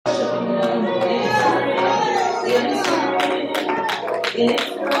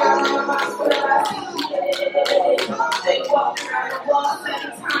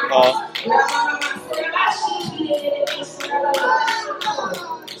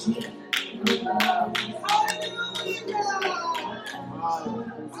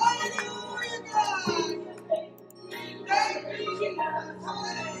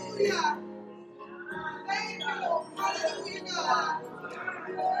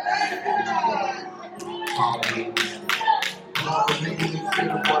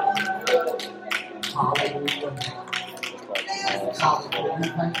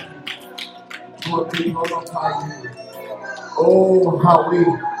Oh, how we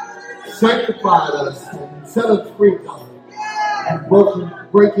sanctified us and set us free, God, and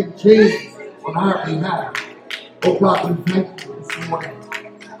breaking chains on our behalf. Oh, God, we thank you this morning.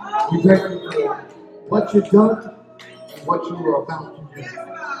 We thank you for what you've done and what you are about to do.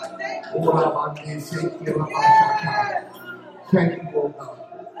 Oh, thank you, oh God.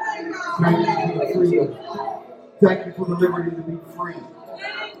 Thank you for the freedom. Thank you for the liberty to be free.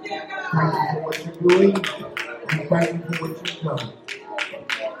 Thank you for what you're doing, and thank you for what you've done.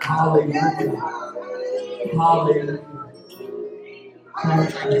 Hallelujah. Hallelujah. Thank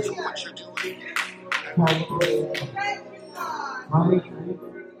you for what you're doing. Thank you. Thank you.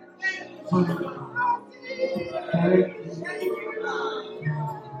 Thank you. Thank you.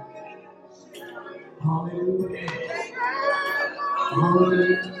 Hallelujah.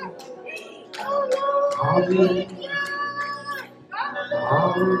 Hallelujah. Hallelujah.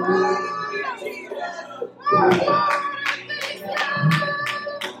 Hallelujah.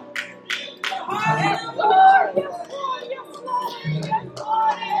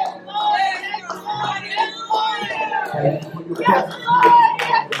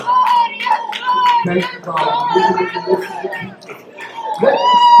 Thank you, God. Let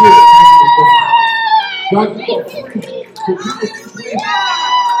the Spirit God, you are free.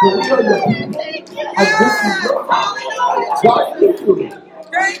 For we are your people. And this is your house. God, you do it.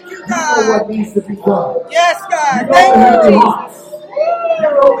 Thank you, God. You know what needs to be done. Yes, God. You know the heavy hearts. You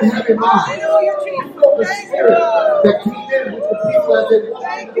know the heavy minds. You know the spirit that came in with the people as they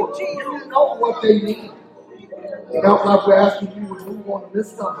walked forward. You know what they need. Now, God, we're asking you to move on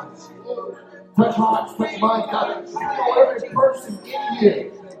this summer. Touch hearts, touch minds, God. You know every person in here.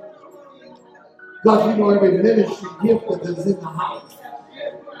 God, you know every ministry gift that is in the house.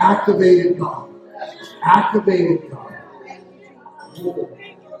 Activated, God. Activated, God.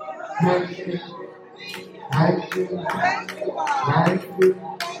 Thank you. Thank you. Thank you. Thank you.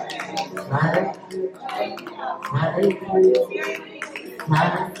 Thank you.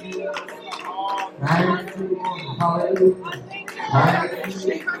 Thank you. Thank you. Hallelujah. Thank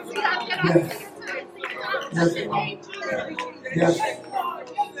you. Yes. Yes, God. Yes.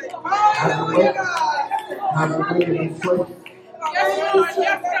 Have your way. Have your way in this place.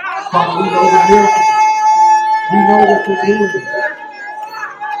 Father, we know the miracle. We know what you're doing.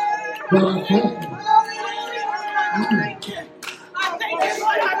 God, I thank you.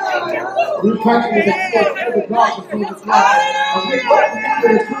 We thank you that you are the God of this life. And we pray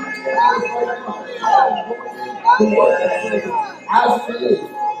for you to as it is.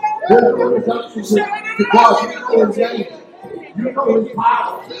 There's no reduction to God. You know his name. You know his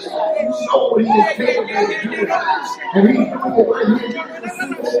power. You know what he is capable of doing. And he's doing it right here. You can see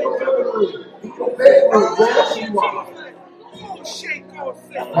it in your favor wherever you are.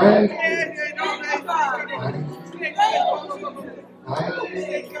 Thank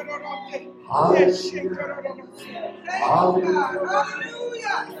you. Hallelujah.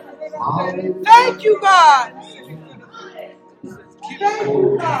 Thank you, God. Thank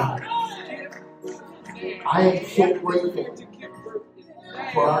you, God. I am so grateful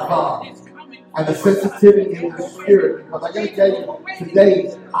for our God and the sensitivity in the spirit, because I got to tell you, today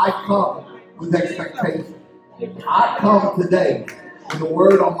I come with expectation. I come today with the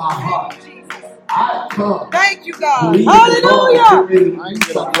word on my heart. I come. Thank you, God. Hallelujah.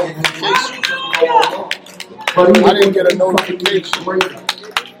 But I didn't get a notification.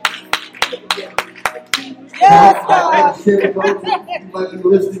 Yes, God. I share with those who might be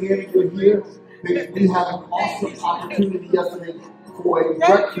listening in if you're here. We had an awesome opportunity yesterday for a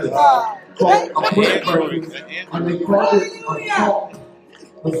breakfast called a prayer breakfast, and they called it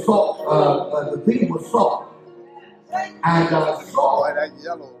a salt. The theme was salt, and salt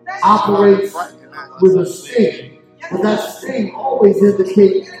operates with a sting, but that sting always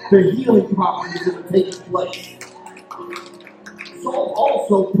indicates the healing properties that are taking place. Salt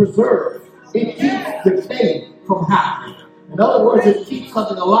also preserves. It keeps decay from happening. In other words, it keeps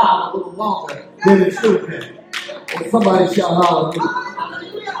something alive a little longer than it should have been. Or somebody shout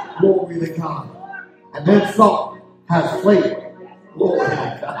hallelujah. Glory to God. And then salt has flavor. Glory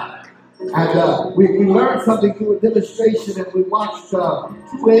to God. And we learned something through a demonstration, and we watched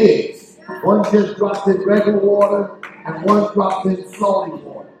 2 eggs. One just dropped in regular water, and one dropped in salty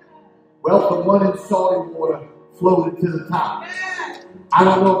water. Well, the one in salty water floated to the top. I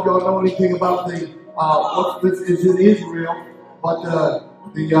don't know if y'all know anything about what this is in Israel, but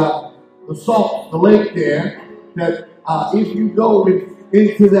the salt, the lake there, that if you go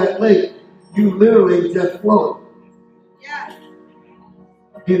into that lake, you literally just float.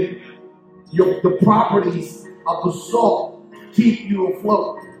 The properties of the salt keep you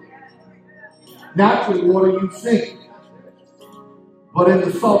afloat. Natural water you sink, but in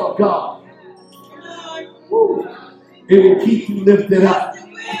the salt of God, it will keep you lifted up.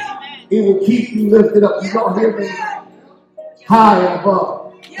 It will keep you lifted up. You don't hear me? High and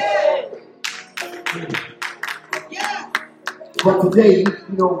above. But today,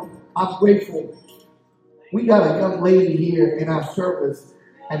 I'm grateful. We got a young lady here in our service,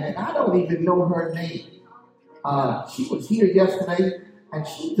 and I don't even know her name. She was here yesterday, and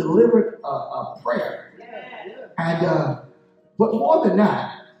she delivered a prayer. And but more than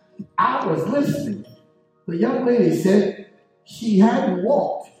that, I was listening. The young lady said she hadn't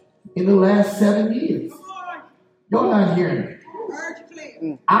walked in the last 7 years. You're not hearing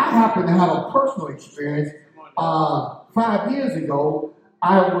me. I happen to have a personal experience. 5 years ago,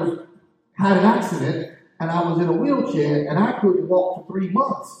 I had an accident, and I was in a wheelchair, and I couldn't walk for 3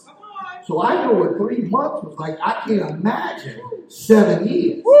 months. So I know what 3 months was like. I can't imagine 7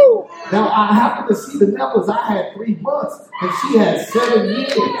 years. Now, I happen to see the numbers. I had 3 months, and she had 7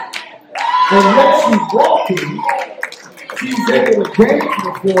 years. And yet she's walking. She's able to dance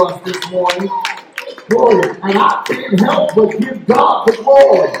before us this morning. Glory. And I can't help but give God the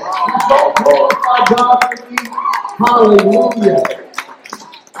glory. You don't glorify God for me. Hallelujah.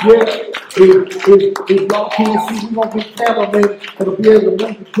 Yeah, if y'all can't see, we're going to get cameramen that'll be able to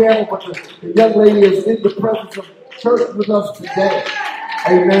move the camera, but the young lady is in the presence of church with us today.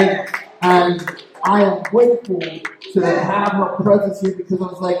 Amen. And I am grateful to have her presence here because I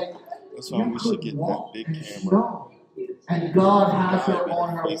was like, that's why we should get that big camera. No. And God has her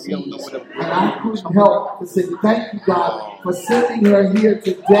on her feet. And I couldn't help to say thank you, God, for sending her here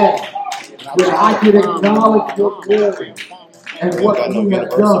today where I can acknowledge your glory and what you have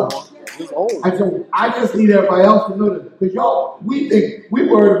done. And so I just need everybody else to know that. Because y'all, we think we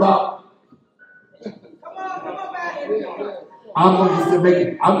worried about. I'm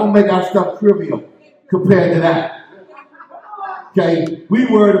gonna make our stuff trivial compared to that. Okay, we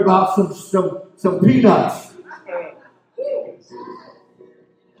worried about some peanuts.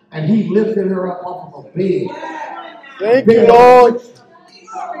 And he lifted her up off of a bed. Thank you, Lord.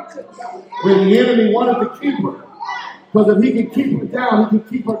 When the enemy wanted to keep her. Because if he can keep her down, he can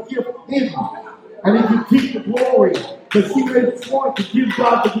keep her gift hidden. And he can keep the glory. Because she made a point to give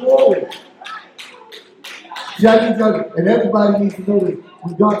God the glory. And everybody needs to know that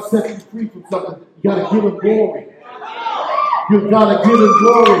when God sets you free from something, you got to give him glory. You got to give him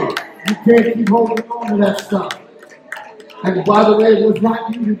glory. You can't keep holding on to that stuff. And by the way, it was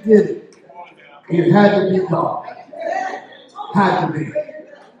not you who did it. It had to be God. Had to be.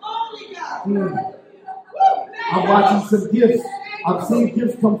 I'm watching some gifts. I'm seeing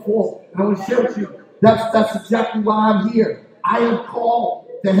gifts come forth. And I want to share with you, that's exactly why I'm here. I am called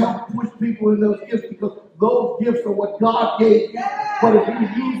to help push people in those gifts because those gifts are what God gave you. But if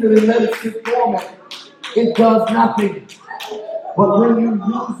you use it and let it sit dormant, it does nothing. But when you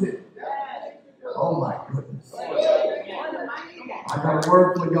use it, oh my goodness. I got a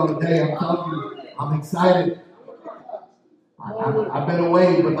word for y'all today. I'm telling you, I'm excited. I've been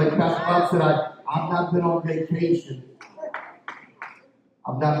away, but like Pastor Bob said, I've not been on vacation.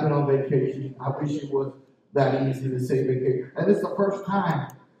 I've not been on vacation. I wish it was that easy to say vacation. And it's the first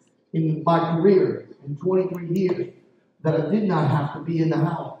time in my career, in 23 years, that I did not have to be in the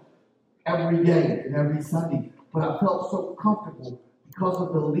house every day and every Sunday. But I felt so comfortable because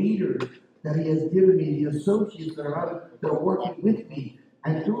of the leaders that he has given me, the associates that are working with me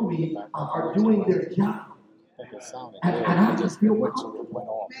and through me are doing their job. And I just feel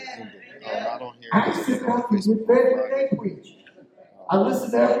comfortable. I sit down and get fed when they preach. I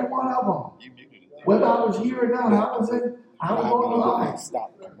listen to every one of them. Whether I was here or not, I was on the line.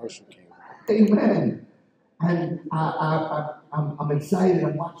 Stop commercial camera. Amen. And I'm excited.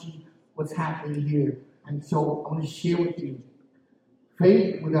 I'm watching what's happening here. And so I'm going to share with you.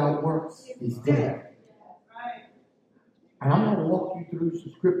 Faith without works is dead. And I'm going to walk you through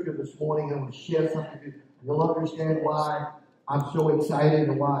some scripture this morning. I'm going to share something with you. You'll understand why I'm so excited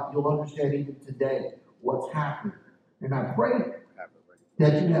and why you'll understand even today what's happening. And I pray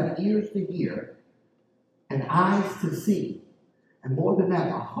that you have ears to hear and eyes to see And more than that,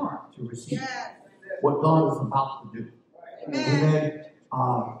 a heart to receive Yes. what God is about to do. Amen.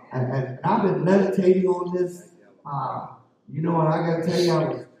 Amen. And I've been meditating on this. And I got to tell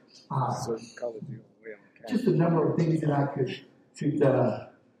you, I was just a number of things that I could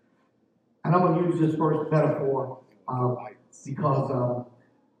and I'm going to use this first metaphor because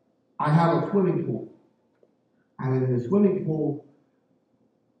I have a swimming pool. And the swimming pool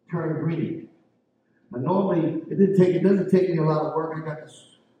turned green. But normally, it doesn't take me a lot of work. I got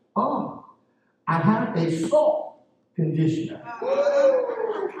this. I have a salt conditioner.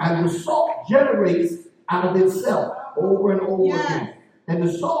 And the salt generates out of itself over and over again. And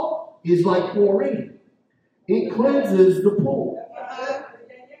the salt is like chlorine. It cleanses the pool.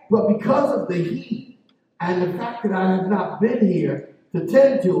 But because of the heat and the fact that I have not been here to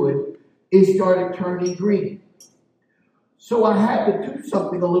tend to it, it started turning green. So I had to do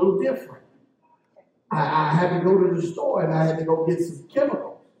something a little different. I had to go to the store and I had to go get some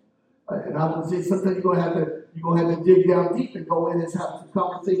chemicals. And I would say sometimes you're gonna have to dig down deep and go in and have some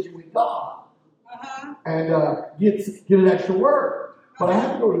conversation with God and get an extra word. But I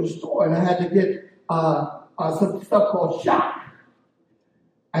had to go to the store and I had to get some stuff called shock.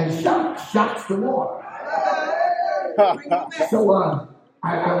 And shocks the water. So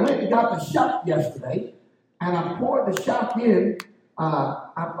I went and got the shock yesterday, and I poured the shock in.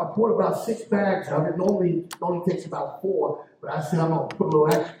 I poured about 6 bags of it. Normally it only takes about 4, but I said I'm going to put a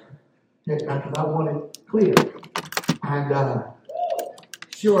little extra because I want it clear. And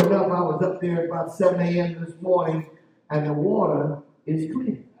sure enough, I was up there about 7 a.m. this morning, and the water is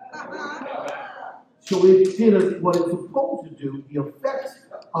clear. So it did what it's supposed to do, the effects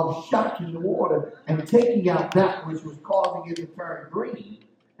of shocking the water and taking out that which was causing it to turn green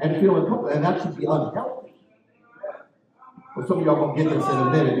and feeling comfortable. And that should be unhealthy. Well, some of y'all going to get this in a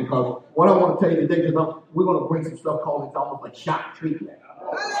minute because what I want to tell you today, because we're going to bring some stuff called it's almost like shock treatment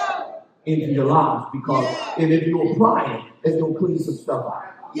into your lives because and if you apply it, it's going to clean some stuff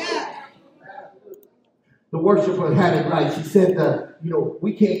out. The worshiper had it right. She said that,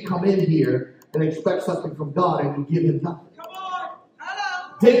 we can't come in here and expect something from God and we give him nothing.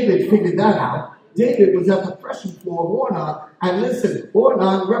 David figured that out. David was at the threshing floor of Ornan, and listen,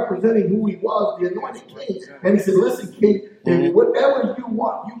 Ornan representing who he was, the anointed king, and he said, listen, king, whatever you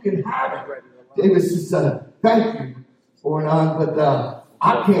want, you can have it. David said, thank you, Ornan, but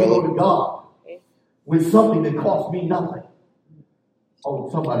I can't go to God with something that costs me nothing. Oh,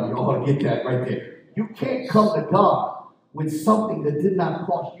 somebody ought to get that right there. You can't come to God with something that did not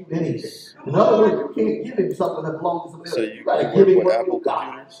cost you anything. In other words, you can't give him something that belongs to him. So you got to give him what you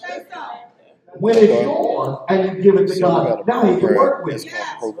got. When it's yours and you give it to God, now he can work with it. It's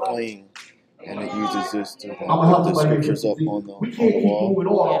called Proclaim, and it uses this to put the scriptures up on the we can't keep wall. moving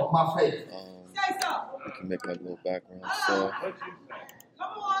on off my face. We can make like little background stuff,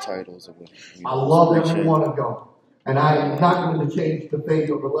 titles of it. I love every one of y'all. And I am not going to change the faith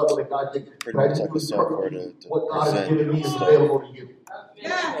or the level that God did. Pretty much like a software to what God has given me is stuff. available to you.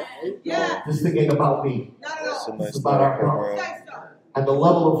 This thing ain't about me. It's about our God. And the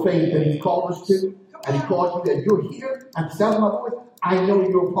level of faith that He's called us to, and He called you that you're here, and the sound of my voice, I know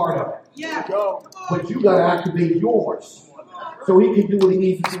you're a part of it. But you got to activate yours. So He can do what He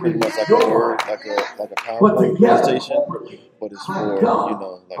needs to do with your like a PowerPoint presentation, but it's for,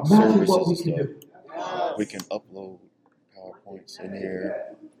 like services and stuff. We can upload PowerPoints in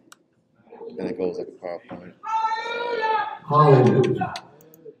here, and it goes like a PowerPoint. Hallelujah.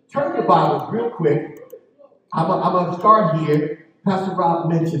 Turn your Bible real quick. I'm going to start here. Pastor Rob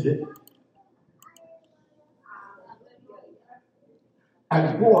mentioned it.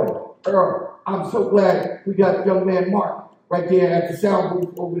 And boy, Earl, I'm so glad we got young man Mark right there at the sound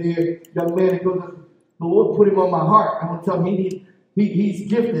booth over there. Young man, the Lord put him on my heart. I'm going to tell him he's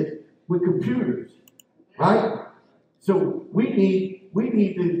gifted with computers. Right? So we need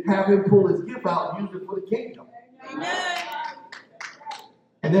to have him pull his gift out and use it for the kingdom. Amen.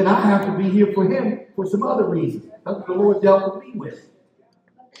 And then I have to be here for him for some other reasons. That's what the Lord dealt with me with.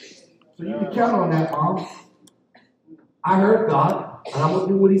 So you can count on that, Mom. I heard God, and I'm going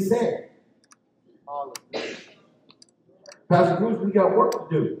to do what He said. Pastor Bruce, we got work to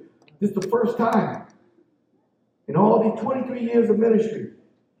do. This is the first time in all these 23 years of ministry,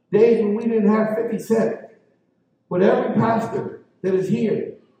 days when we didn't have 50 cents. But every pastor that is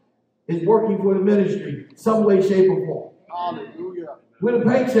here is working for the ministry some way, shape, or form. Hallelujah. With a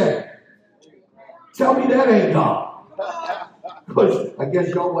paycheck. Tell me that ain't God. Because I guess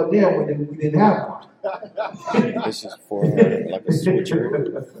y'all wasn't there when we didn't have one. This is for like a switcher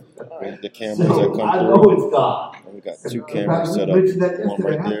with the cameras that come through. I know it's God. And we got 2 cameras set up, one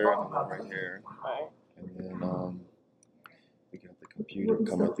right there and one right here. And then we got computer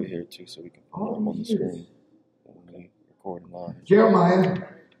coming through here too, so we can put it up on the screen when we record live. Jeremiah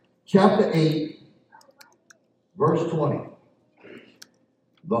chapter 8, verse 20.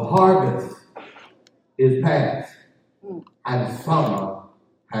 The harvest is past, and summer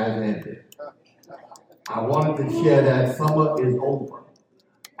has ended. I wanted to share that summer is over,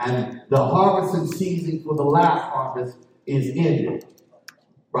 and the harvesting season for the last harvest is ended.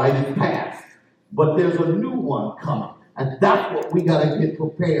 Right? It's past. But there's a new one coming, and that's what we got to get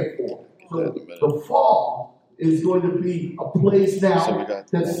prepared for. So the fall is going to be a place now that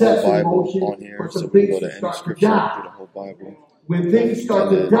sets in motion for some things to start to die. When things start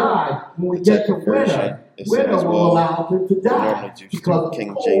to die, when we get to winter will allow them to die because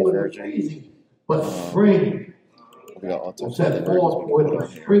the cold is freezing. But spring will set forth with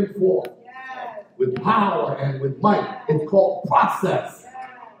a spring forth with power and with might. It's called process.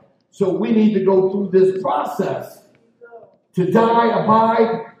 So we need to go through this process to die,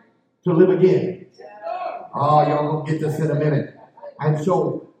 abide, to live again. Oh, y'all gonna get this in a minute. And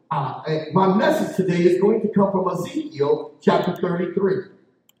so my message today is going to come from Ezekiel chapter 33.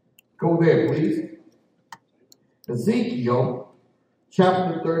 Go there, please. Ezekiel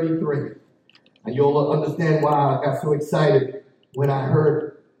chapter 33. And you'll understand why I got so excited when I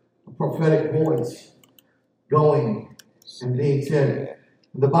heard a prophetic voice going and being said.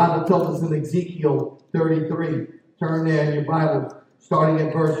 The Bible tells us in Ezekiel 33, turn there in your Bible, starting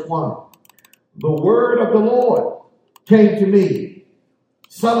at verse 1. The word of the Lord came to me,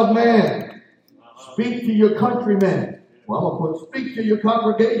 Son of man, speak to your countrymen. Well, I'm going to put speak to your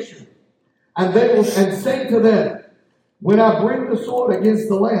congregation. And they will and say to them, when I bring the sword against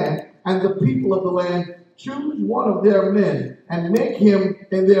the land, and the people of the land, choose one of their men and make him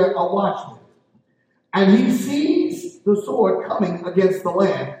in there a watchman. And he sees the sword coming against the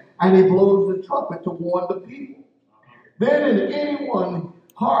land, and he blows the trumpet to warn the people. Then if anyone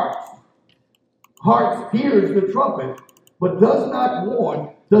heart hears the trumpet, but does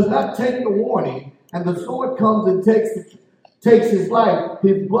not take the warning, and the sword comes and takes his life,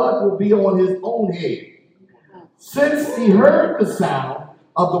 his blood will be on his own head. Since he heard the sound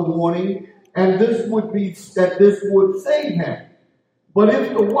of the warning, and this would save him. But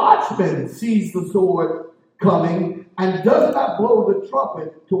if the watchman sees the sword coming and does not blow the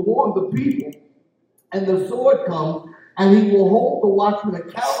trumpet to warn the people, and the sword comes, and he will hold the watchman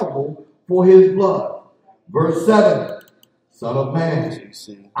accountable for his blood. Verse 7, Son of man,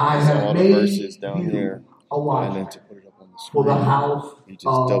 I have made you a watchman for the house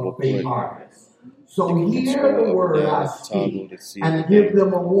of a harvest. So hear the word I speak and give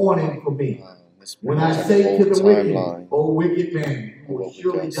them a warning for me. When I say to the wicked, O wicked man, you will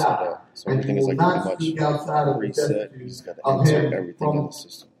surely die, and you will not speak outside of the destitute of him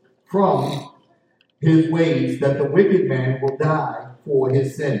from his ways, that the wicked man will die for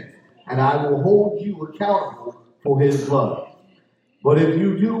his sins, and I will hold you accountable for his blood. But if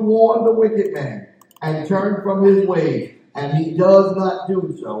you do warn the wicked man and turn from his ways, and he does not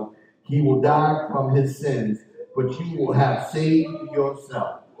do so, he will die from his sins, but you will have saved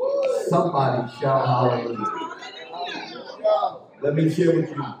yourself. Somebody shout hallelujah. Let me share with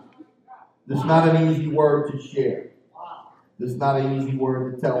you. This is not an easy word to share. This is not an easy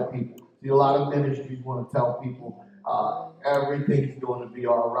word to tell people. See, a lot of ministries want to tell people everything's going to be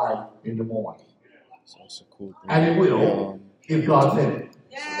all right in the morning. Cool, and it will if God's in it.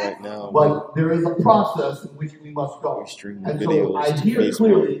 So right now, but there is a process in which we must go. And so I hear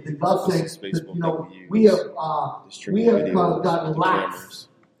clearly that God saying that, we have gotten lax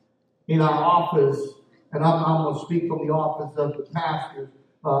in our office, and I'm going to speak from the office of the pastors.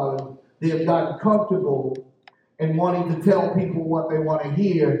 They have gotten comfortable in wanting to tell people what they want to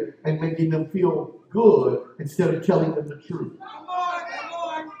hear and making them feel good instead of telling them the truth.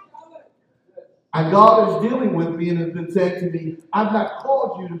 And God is dealing with me and has been saying to me, I've not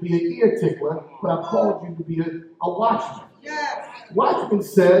called you to be an ear tickler, but I've called you to be a watchman. Yes. Watchman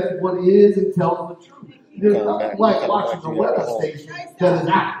says what is and tells the truth. There's nothing like watching a weather station that is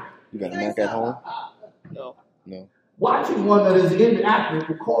accurate. You got a Mac at home? No. Watching one that is inaccurate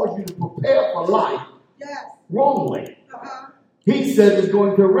will cause you to prepare for life wrongly. He said it's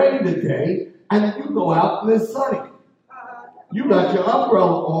going to rain today, and you go out and it's sunny. You got your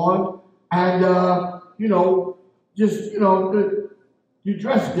umbrella on, and you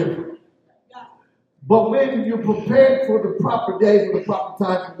dress different. But when you're prepared for the proper day, for the proper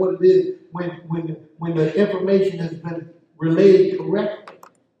time, for what it is, when the information has been relayed correctly,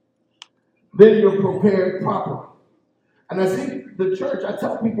 then you're prepared properly. And I think the church, I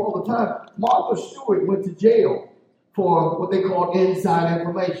tell people all the time, Martha Stewart went to jail for what they call inside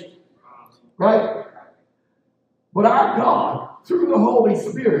information. Right? But our God through the Holy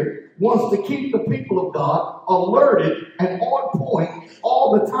Spirit, wants to keep the people of God alerted and on point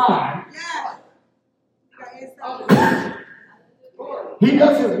all the time. He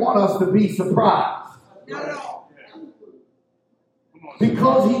doesn't want us to be surprised.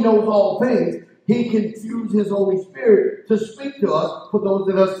 Because he knows all things, he can use his Holy Spirit to speak to us for those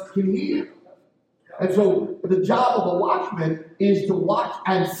that us can hear. And so the job of a watchman is to watch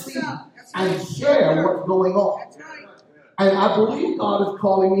and see and share what's going on. And I believe God is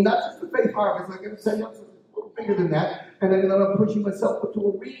calling me, not just to Faith Harvest, I'm going to say it's a little bigger than that, and then I'm pushing myself into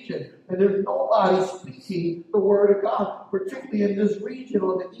a region. And there's nobody speaking the word of God, particularly in this region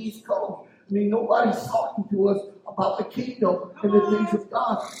on the East Coast. I mean, nobody's talking to us about the kingdom and the things of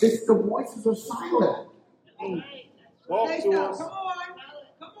God. It's the voices are silent. Walk to us. Come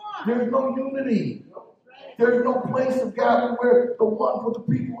on. There's no unity. There's no place of gathering where the one for the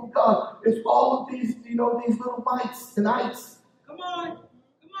people of God. It's all of these, these little mites and ites. Come on.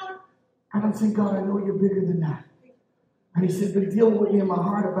 And I'm saying, God, I know you're bigger than that. And he said, been dealing with me in my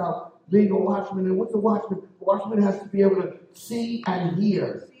heart about being a watchman. And what's a watchman? The watchman has to be able to see and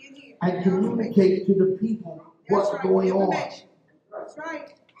hear and communicate to the people what's going on. That's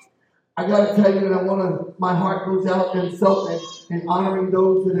right. I got to tell you, my heart goes out and in honoring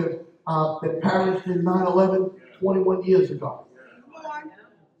those that have that perished in 9/11 21 years ago.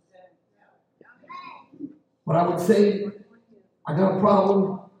 But I would say I got a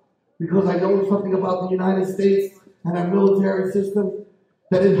problem because I know something about the United States and our military system,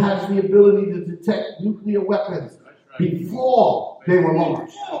 that it has the ability to detect nuclear weapons before they were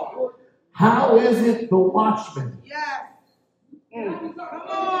launched. How is it the watchman? Come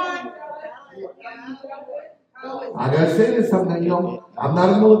on. I gotta say this something, I'm not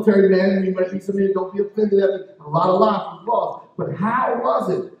a military man. You might be somebody that don't be offended at me. A lot of lives was lost. But how was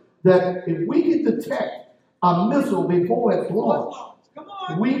it that if we could detect a missile before it's launched,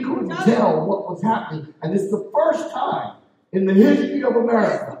 we could tell what was happening? And it's the first time in the history of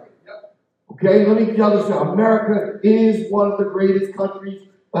America. Okay, let me tell you something. America is one of the greatest countries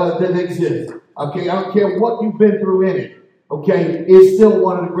that exists. Okay, I don't care what you've been through in it. Okay, it's still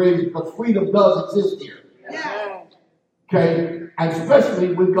one of the greatest because freedom does exist here. Okay, and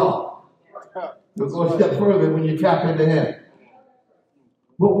especially with God. We'll go a step further when you tap into Him.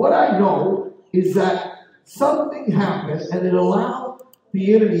 But what I know is that something happened and it allowed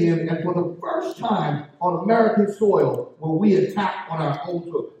the enemy in, and for the first time on American soil where we attack on our own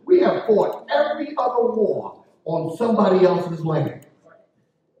soil. We have fought every other war on somebody else's land.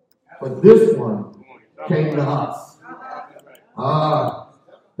 But this one came to us.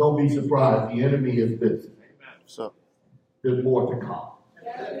 Don't be surprised. The enemy is busy. So there's more to come.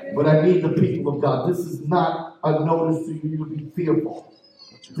 But I need the people of God. This is not a notice to you to be fearful.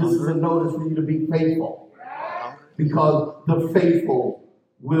 This is a notice for you to be faithful. Because the faithful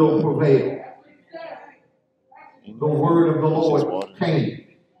will prevail. The word of the Lord came.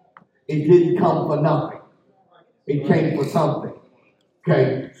 It didn't come for nothing. It came for something.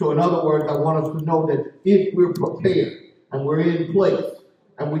 Okay, so in other words, I want us to know that if we're prepared and we're in place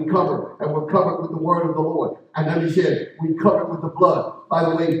and we're covered with the word of the Lord, and then he said, we're covered with the blood. By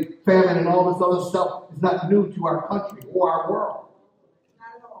the way, famine and all this other stuff is not new to our country or our world.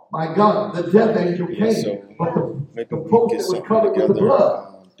 My God, the death angel came, but the post that was covered with the blood.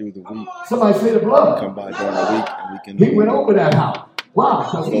 Through the week. Somebody say the blood. Come by during the week and we can. He went over that house. Wow,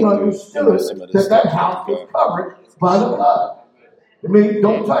 because he understood that house was covered by the blood. I mean,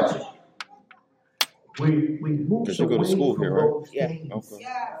 don't touch it. We moved because you go to school here, right? Yeah. Okay.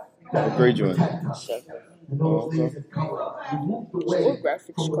 What grade you in? And those things that cover us. We moved away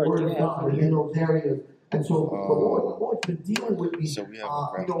from the word of God in those areas. And so the Lord's been dealing with me. So we have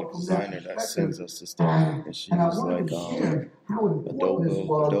a graphic designer that sends us to stuff, and she's like how important this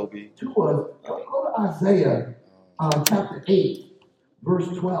was Adobe. To us. Go to Isaiah chapter 8, verse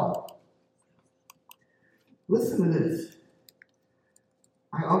 12. Listen to this.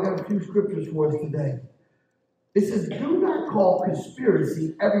 I've got a few scriptures for us today. It says, do not call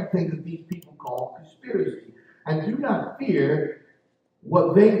conspiracy everything that these people call conspiracy. And do not fear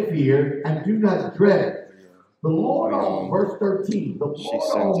what they fear, and do not dread it. The Lord, verse 13, the Lord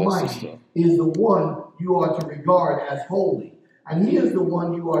Almighty is the one you are to regard as holy. And He is the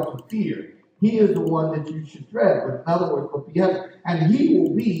one you are to fear. He is the one that you should dread. But in other words, and He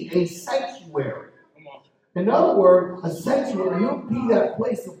will be a sanctuary. In other words, a sanctuary, He'll be that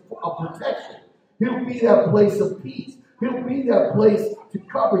place of protection. He'll be that place of peace. He'll be that place to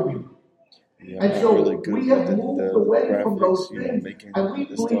cover you. Yeah, and so really we have moved away from those things, and we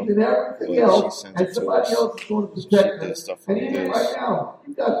believe in everything else, and somebody else is going to protect us. And even right now,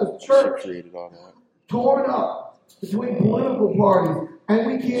 you got the church torn up, between political parties, and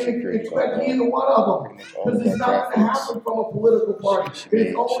we can't expect either one of them, because it's not going to happen from a political party.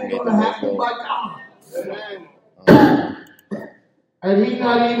 It's only going to happen by God. And He's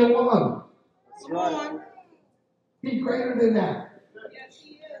not either one. He's greater than that.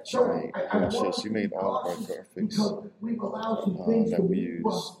 So she made all of our graphics we've allowed some things that we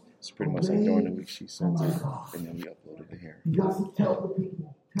use. It's pretty much like during the week she sent it, and then we uploaded it here. You got to tell the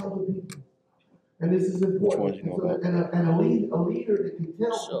people. And this is important. Which one you know about? And a leader that can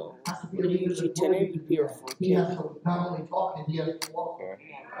tell So, has to be what a do you leader usually that's 1080p or He 4K? has to not only talk, and he has to walk.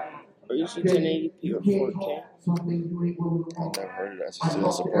 Or usually 1080p You or can't 4K? talk something you ain't willing to I walk. never heard of that. I It's a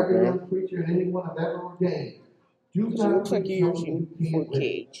talk to every program. young preacher and anyone I've ever ordained. Do It not looks like preach you're something using you can't 4K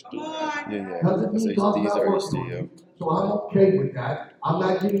live. HD. Yeah. Doesn't That's mean God's HD. These not are working on HD. you. So I'm okay with that. I'm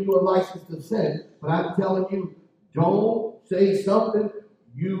not giving you a license to sin, but I'm telling you, don't say something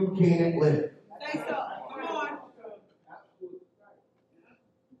you can't live. Say so. Come on.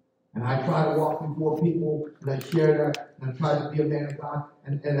 And I try to walk before people, and I share that, and I try to be a man of God,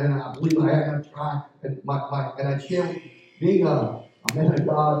 and I believe I am. I try, and I share being a man of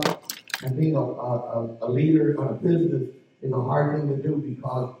God and being a leader on a business is a hard thing to do,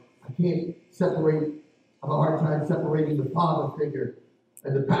 because I can't separate. I have a hard time separating the father figure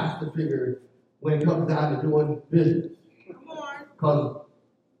and the pastor figure when it comes down to doing business. Because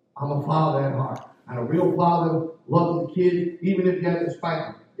I'm a father at heart. And a real father loves the kid, even if you have to spank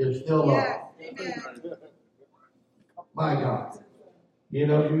him. There's still love. My God. You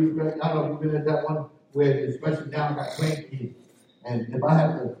know, I don't know if you've been at that one where, especially now, I got grandkids. And if I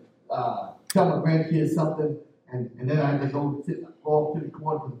have to tell my grandkids something, and then I have to go off to the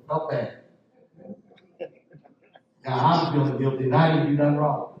corner because it felt bad. Now, I'm feeling guilty, and I didn't do nothing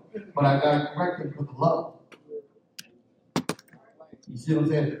wrong. But I got to correct them because of love. You see what I'm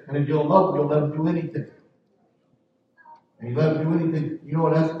saying? And if you don't love them, you'll let them do anything. And you let them do anything, you know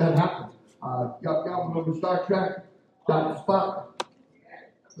that happens. Y'all remember Star Trek? Dr. Spock.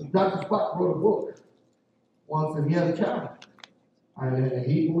 Dr. Spock wrote a book once, and he had a child. And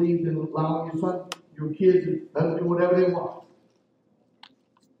he believed in allowing your kids to let them do whatever they want.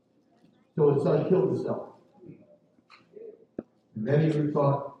 So his son killed himself. And then he would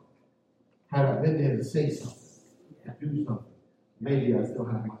thought, had I been there to say something, to do something, maybe I still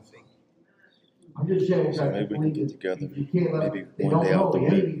have my son. I'm just sharing So that maybe we can get together. you can't let Maybe they one don't day know out the the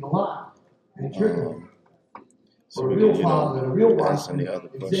week. enemy's alive and trigger. So But a we real can, father and a real wife ask any other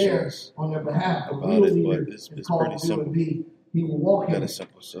is there questions on their behalf. A about real it, leader but it's is called pretty to do and simple. be. He will walk Got in a it.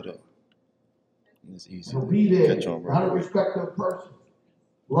 simple setup. And it's easy He'll be there, to catch on not right a away. respecter of person,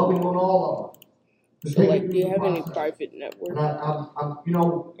 loving on all of them. To So, take like, you do through you the have any process. private And network? I'm you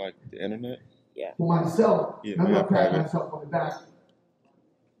know, Like the internet? Yeah. for myself, Yeah, I'm we not got patting private. myself on the back,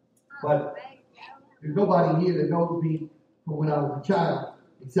 but there's nobody here that knows me from when I was a child,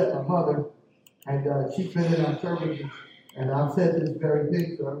 except my mother, and she's been in our services, and I've said this very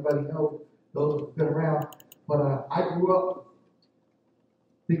thing so everybody knows, those who've been around, but I grew up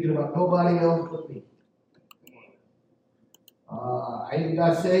thinking about nobody else but me. I even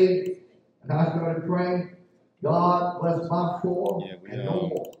got saved, and I started praying, God bless my soul, and no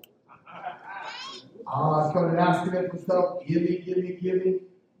more. I started asking him for stuff, give me.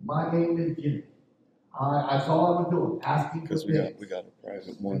 My name is Jimmy. That's all I was doing, asking for Because things. we got a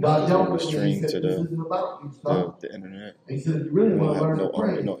private one God that's dealt on the with me, he stream said, to this isn't about you, son. the internet. He said, if you really We want don't to have learn to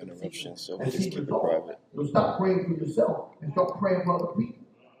pray, no interruptions, so we and just seek keep it results. private. So stop praying for yourself and start praying for other people.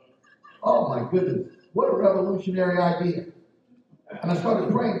 Oh my goodness, what a revolutionary idea. And I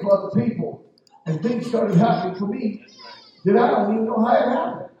started praying for other people, and things started happening for me that I don't even know how it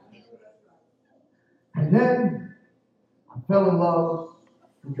happened. And then I fell in love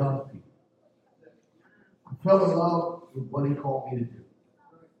with God's people. I fell in love with what he called me to do.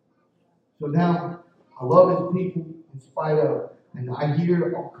 So now I love his people in spite of, and I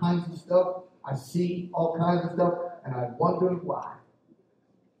hear all kinds of stuff. I see all kinds of stuff, and I wonder why.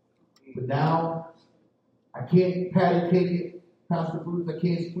 But now I can't patty cake it, Pastor Bruce. I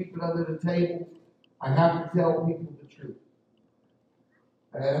can't sweep it under the table. I have to tell people the truth.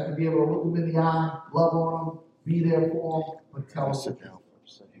 I have to be able to look them in the eye, love on them, be there for them, but tell them the Sit truth. down for a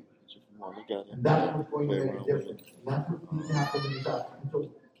second. If you want to look at it, And that's what's going to play make a around with difference. it. And that's what needs to happen in the God. And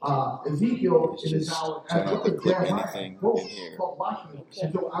so Ezekiel It's in his just hour, trying as not well to as clip Jeremiah, anything both in here. called watchmen.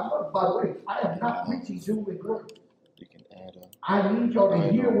 And so by the way, I am not preaching doom and gloom. You can add I need y'all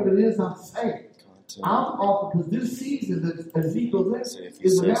to hear what it is I'm saying. content. I'm off because this season that Ezekiel's in Say if he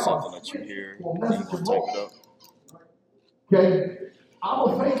is says now something a that you switch hear, for a you message can of type hope. it up. Okay? I'm a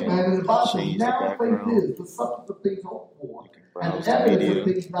And you faith can man, and the Bible says change the now faith background. is the substance of things hoped for You can and browse the the evidence media. of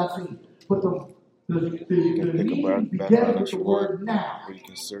things not seen. But The You can pick meaning a begins background with that the you word want, now. or you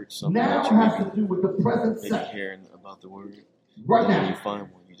can search something Now that you has to do with the present maybe second. hearing about the word. Right And when you now. find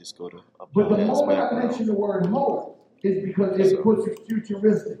one, you just go to But the upload as moment I background. mention the word hope is because it puts it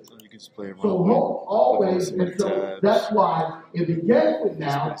futuristic. So you can just play around So with hope always, clicking and so tabs. that's why it begins with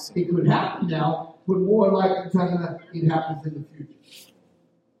now, it could happen now, but more likely time it happens in the future.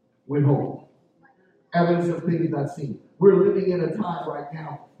 With hope. Evidence of things not seen. We're living in a time right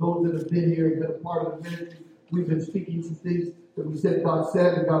now. Those that have been here, been a part of the ministry, we've been speaking some things that we said God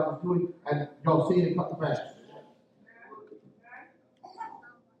said and God was doing, and y'all see it come to pass.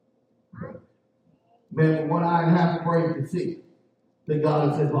 Man, one eye and half a brain can see that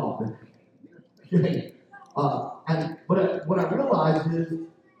God is involved. Okay. But what I realized is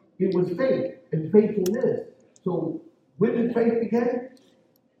it was faith and faithfulness. So when did faith begin?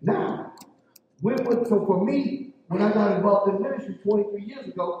 Now. So for me, when I got involved in ministry 23 years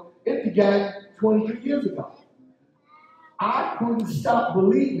ago, it began 23 years ago. I couldn't stop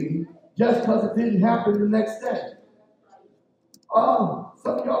believing just because it didn't happen the next day.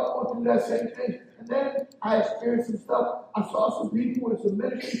 Some of y'all going through that same thing. And then I experienced some stuff. I saw some people in some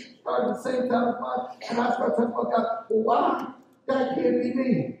ministry started at the same time as mine. And I started talking about God. Well, why? That can't be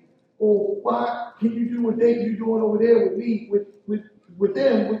me. Or why can you do what you're doing over there with me, with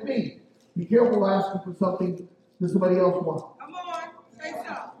them, with me? Be careful asking for something that somebody else wants. Come on, say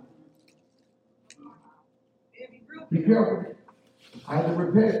so. Be careful. I had to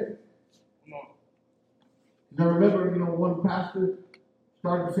repent. I remember, one pastor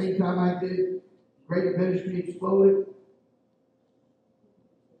started the same time I did. Great ministry exploded.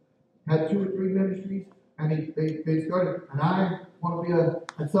 Had 2 or 3 ministries, and they started. And I want to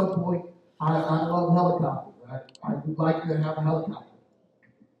be at some point. I love helicopters. I would like to have a helicopter.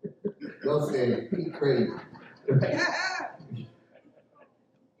 They'll say, "Be crazy."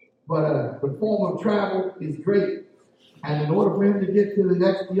 But the form of travel is great. And in order for him to get to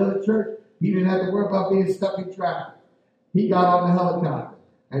the other church, he didn't have to worry about being stuck in traffic. He got on the helicopter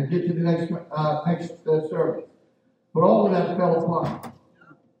and get to the next service. But all of that fell apart.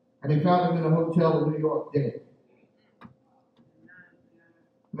 And they found him in a hotel in New York dead.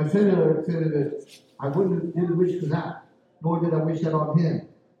 And I said to her that I didn't wish for that, nor did I wish that on him.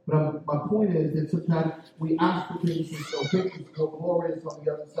 But my point is that sometimes we ask for things and so things so glorious on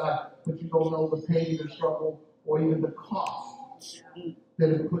the other side, but you don't know the pain, the struggle, or even the cost that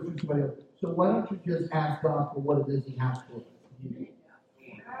it puts in somebody else. So why don't you just ask God for what it is He has for you?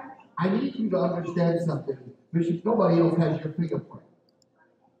 I need you to understand something, Bishop. Nobody else has your fingerprint.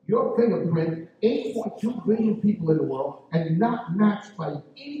 Your fingerprint, 8.2 billion people in the world, and not matched by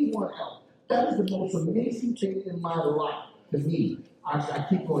anyone else. That is the most amazing thing in my life to me. I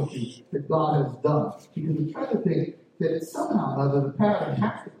keep going to that God has done. Because I'm trying to think that somehow or other the pattern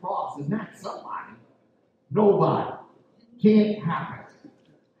has to cross, and not somebody. Nobody. Can't happen.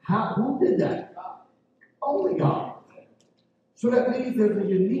 Who did that? Only God. So that means there's a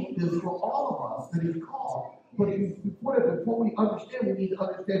uniqueness for all of us that is called. But before we understand, we need to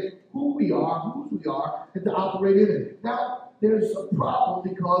understand who we are, whose we are, and to operate in it. Now, there's a problem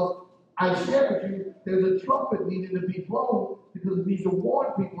because I share with you, there's a trumpet needing to be blown because it needs to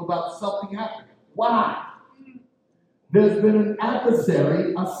warn people about something happening. Why? There's been an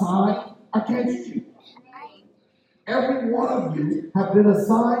adversary assigned against you. Every one of you have been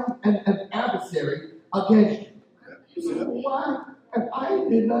assigned an adversary against you. You say, well, why? If I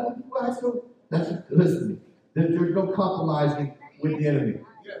did nothing, listen to me. There's no compromising with the enemy.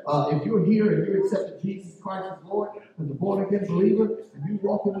 If you're here and you accepted Jesus Christ as Lord, as a born-again believer, and you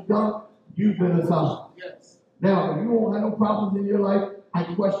walking with God, you've been assigned. Yes. Now, if you don't have no problems in your life, I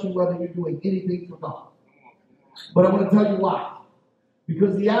question whether you're doing anything for God. But I want to tell you why.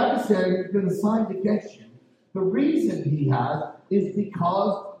 Because the adversary has been assigned against you. The reason he has is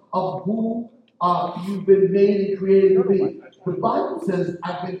because of who you've been made and created to be. The Bible says,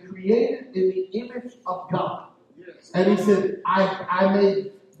 I've been created in the image of God. And he said, I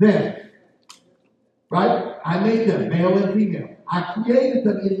made them. Right? I made them, male and female. I created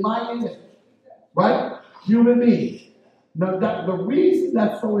them in my image. Right? Human beings. Now, the reason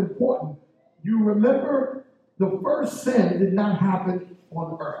that's so important, you remember the first sin did not happen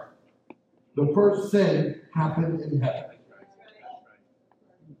on earth. The first sin happened in heaven.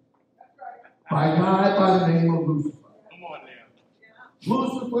 By a guy by the name of Lucifer.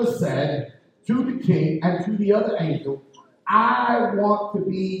 Lucifer said to the king and to the other angel, I want to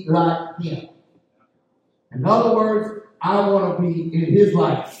be like him. In other words, I want to be in his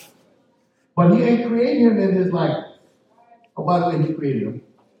likeness. But he ain't created him in his likeness. Oh, by the way, he created him.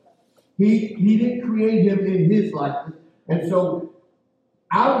 He didn't create him in his likeness. And so,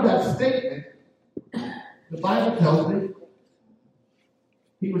 out of that statement, The Bible tells me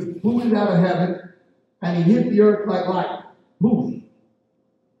he was booted out of heaven and he hit the earth like lightning. Poof.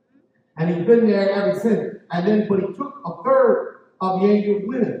 And he's been there ever since. And then, but he took a third of the angels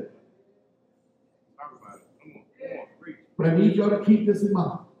with him. But I need y'all to keep this in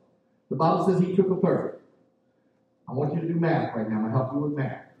mind. The Bible says he took a third. I want you to do math right now. I'm going to help you with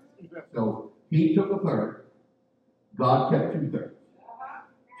math. So he took a third. God kept 2/3.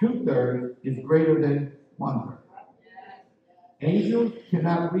 2/3 is greater than 1/3. Angels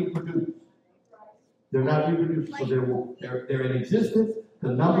cannot reproduce. They're not reproduced, so they're in existence. The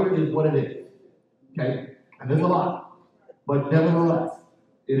number is what it is. Okay? And there's a lot. But nevertheless,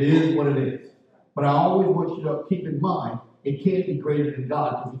 it is what it is. But I always want you to keep in mind, it can't be greater than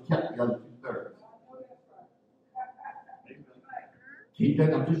God because he kept the other 2/3. Keep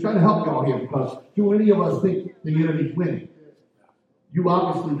that. I'm just trying to help y'all here because too many of us think the enemy's winning. You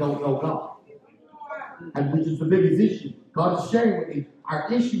obviously don't know God. And which is the biggest issue. God is sharing with me.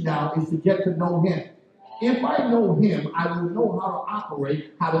 Our issue now is to get to know him. If I know him, I will know how to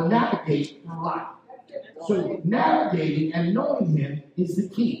operate, how to navigate through life. So navigating and knowing him is the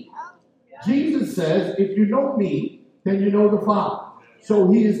key. Jesus says, if you know me, then you know the Father.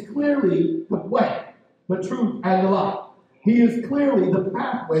 So he is clearly the way, the truth, and the life. He is clearly the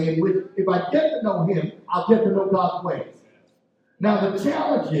pathway in which, if I get to know him, I'll get to know God's ways. Now, the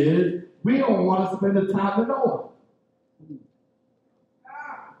challenge is, we don't want to spend the time to know him.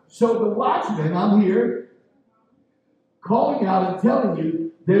 So the watchman, I'm here, calling out and telling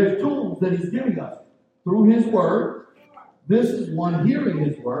you, there's tools that he's giving us through his word. This is one hearing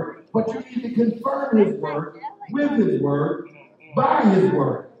his word, but you need to confirm his word with his word, by his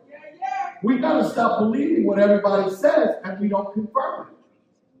word. We got to stop believing what everybody says and we don't confirm it.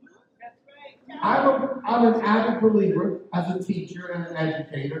 I'm an avid believer as a teacher and an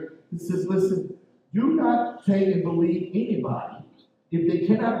educator that says, listen, do not take and believe anybody if they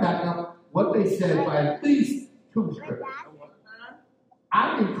cannot back up what they said by at least 2 scriptures.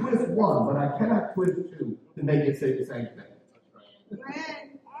 I can twist one, but I cannot twist 2 to make it say the same thing.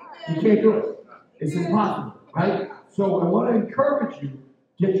 You can't do it. It's impossible, right? So I want to encourage you,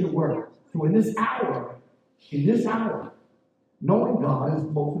 get your word. So in this hour, knowing God is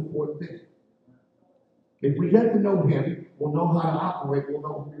the most important thing. If we get to know him, we'll know how to operate, we'll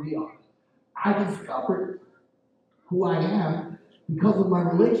know who we are. I discovered who I am because of my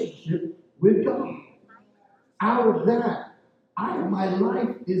relationship with God. Out of that, my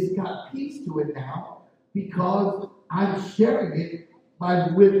life has got peace to it now because I'm sharing it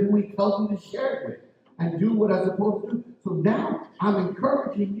with who he tells me to share it with and do what I'm supposed to do. So now I'm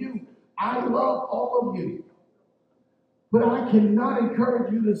encouraging you. I love all of you. But I cannot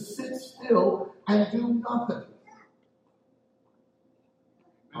encourage you to sit still and do nothing.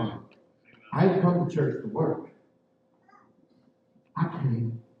 I come to church to work. I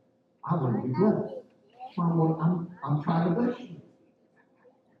want to be blessed. I'm trying to bless you.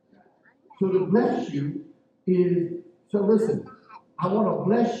 So to bless you is, so listen, I want to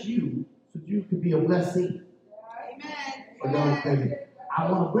bless you so you can be a blessing. Amen. I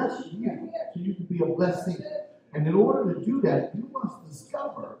want to bless you so you can be a blessing. And in order to do that, you must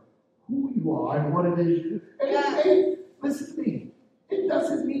discover who you are and what it is you do. Hey, listen to me. It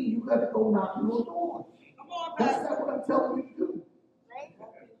doesn't mean you got to go knock your door. That's not what I'm telling you to do.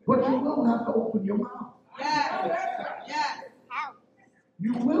 But you will have to open your mouth.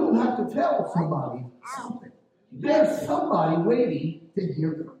 You will have to tell somebody something. There's somebody waiting to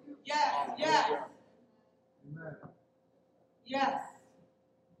hear from you. Yes.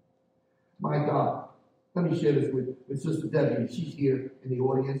 My God. Let me share this with Sister Debbie. She's here in the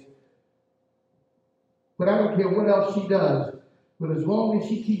audience. But I don't care what else she does. But as long as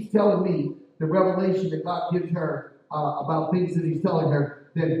she keeps telling me the revelation that God gives her about things that he's telling her,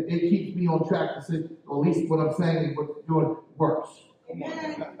 then it keeps me on track to say, well, at least what I'm saying and what's doing works.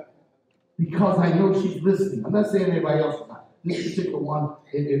 Because I know she's listening. I'm not saying anybody else is not. This particular one,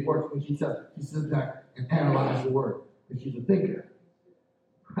 it works when she sits back and analyzes the word. And she's a thinker.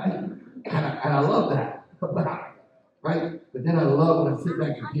 Right? And I love that about it. Right? But then I love when I sit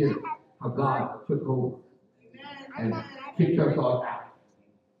back and hear how God took over and kicked her thought out.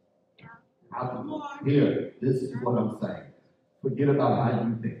 Here, this is what I'm saying. Forget about how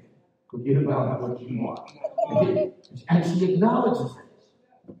you think. Forget about what you want. And she acknowledges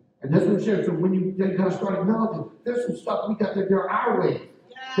it. And that's what she said. So when you got to start acknowledging, there's some stuff we got to do our way.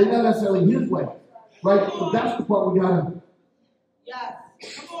 They're not necessarily his way. Right? So that's the part we got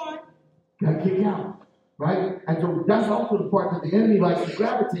to kick out. Right? And so that's also the part that the enemy likes to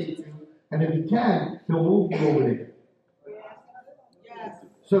gravitate to. And if he can, he'll move you over there.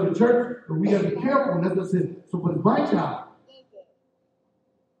 So the church, we got to be careful. And that's what I said. So what is my job?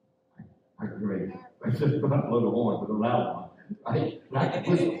 I agree. I just not blow the horn, but a loud one. Right? Like the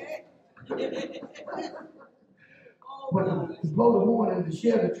whistle. But to blow the horn and to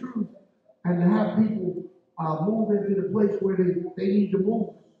share the truth and to have people move into the place where they need to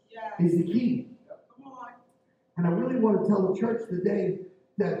move is the key. And I really want to tell the church today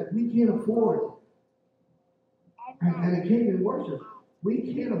that we can't afford, and it came in worship,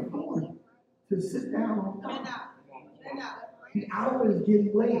 we can't afford to sit down on God. The hour is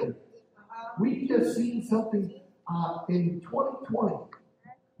getting later. We just seen something in 2020.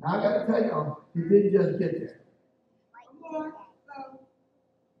 Now I got to tell y'all, it didn't just get there.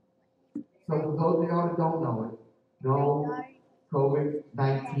 So for those of y'all that don't know it, no,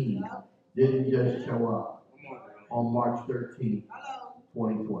 COVID-19 didn't just show up on March 13th,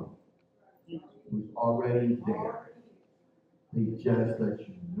 2020. It was already there. They just let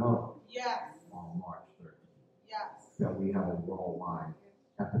you know on March 13th that we have a worldwide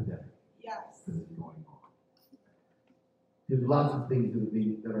epidemic that is going on. There's lots of things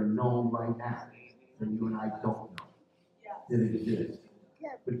that are known right now that you and I don't know that exist.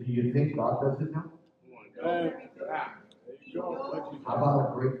 But do you think God doesn't know? How about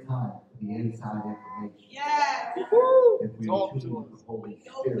a great time for the inside information? If we tune with the Holy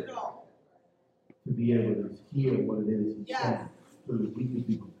Spirit to be able to hear what it is He's saying, so that we can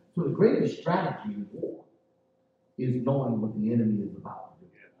be. So the greatest strategy in war is knowing what the enemy is about to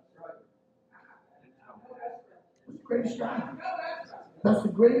do. That's the greatest strategy. That's the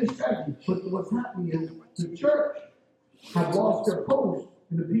greatest strategy. But what's happening is the church have lost their post,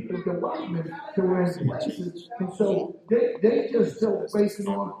 and the people that were watchmen that were in places, and so they just still basing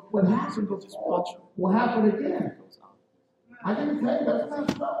on what happened before will happen again. I didn't tell you that's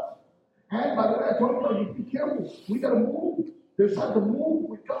not stuff. And by the way, I told you, be careful. We got to move. There's time to move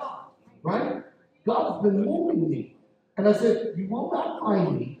with God, right? God's been moving me. And I said, you will not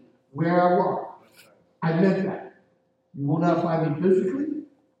find me where I was. I meant that. You will not find me physically.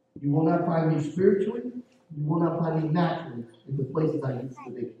 You will not find me spiritually. You will not find me naturally in the places I used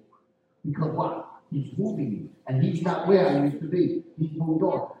to be. Because what? He's moving me. And he's not where I used to be. He's moved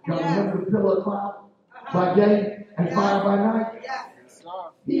on. Y'all remember the pillar of cloud by day and fire by night?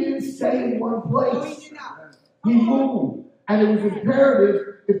 He didn't stay in one place. He moved. And it was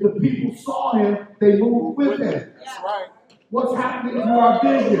imperative if the people saw him, they moved with him. That's right. What's happening to our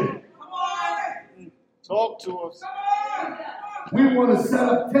vision? Talk to us. We want to set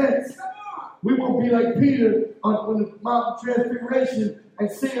up tents. We won't be like Peter on the Mount of Transfiguration and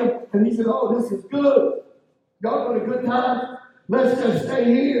see him, and he said, oh, this is good. Y'all got a good time? Let's just stay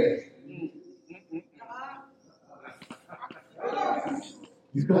here.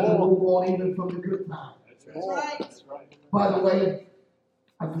 You got to move on even from the good time. That's right. By the way,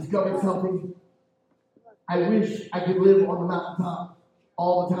 I've discovered something. I wish I could live on the mountaintop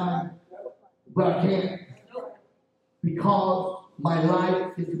all the time, but I can't. Because my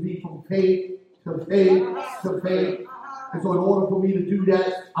life is to be from faith to faith to faith. And so in order for me to do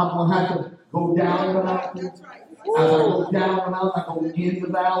that, I'm going to have to go down the mountain. As I go down the mountain, I go in the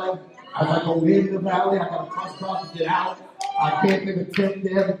valley. As I go in the valley, I got to trust God to get out. I can't make a tent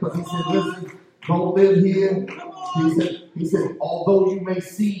there because he said, listen, don't live here. He said, although you may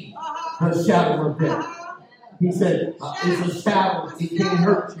see the shadow of death. He said, it's a shadow. It can't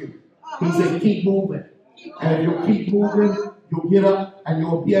hurt you. He said, keep moving. And if you'll keep moving, you'll get up and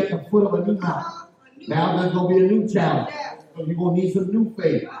you'll be at the foot of a new mountain. Now there's going to be a new challenge. So you're going to need some new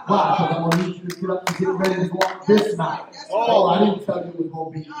faith. Why? Because I'm going to need you to get up and get ready to go up this mountain. Oh, I didn't tell you it was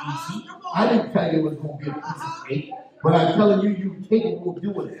going to be easy. I didn't tell you it was going to be a piece of cake. But I'm telling you, you're capable of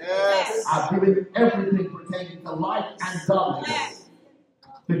doing it. Yes. I've given you everything pertaining to life and godliness.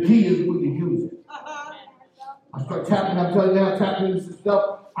 The key is when you use it. I start tapping, I'm telling you now, tapping into some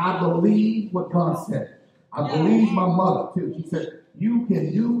stuff. I believe what God said. I believe my mother too. She said, you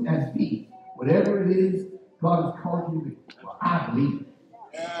can do and be whatever it is God has called you to be. Well, I believe it.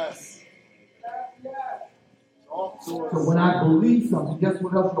 Yes. So when I believe something, guess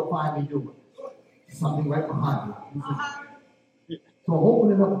what else you'll find me doing? Something right behind me. So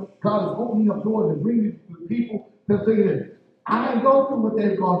opening up, God is opening up doors and bringing the people to thinking, I ain't go through what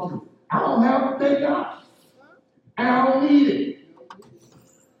they've gone through. I don't have what they got. And I don't need it.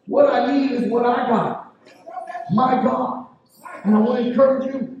 What I need is what I got. My God. And I want to encourage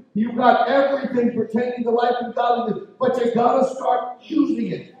you, you got everything pertaining to life and godliness, but you got to start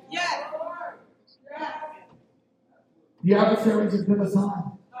using it. Yes. The adversaries have been assigned.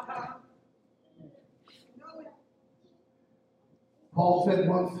 Paul said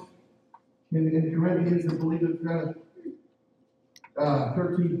once in Corinthians, I believe it's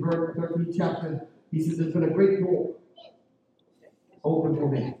 13th verse, 13th chapter, he says, there's been a great door open for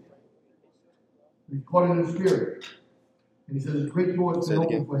me. He's caught in the spirit. And he says, there's a great door that's been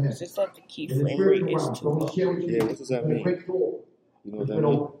open for him. It's just that the key In the frame rate spiritual is realm. too So I'm low. going to share with you. Yeah, what does that mean? A great door You know what that's that been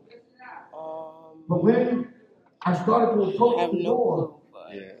means? open. But when I started to I approach have the no door, clue,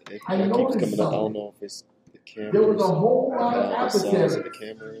 but Yeah, I it keeps noticed coming up. I don't something. know if it's the cameras. There was a whole lot of the size of adversaries. the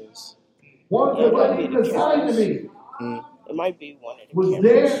cameras. One Yeah, that it might wasn't be even the assigned to cameras. me it might be one of the was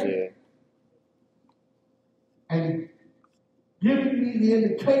cameras. there Yeah. and giving me the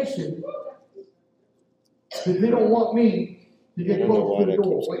indication that they don't want me to I get don't know close why to the that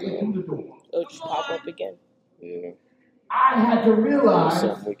door keeps or coming into up. the door. It'll just pop up again. Yeah. I had to That's realize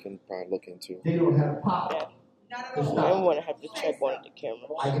something we can probably look into. they don't have power Yeah. Not at to all. I'm stop. going to have to check one of the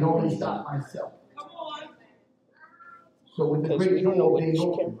cameras. I can only stop myself. Come on. So with the Because we great don't know door which being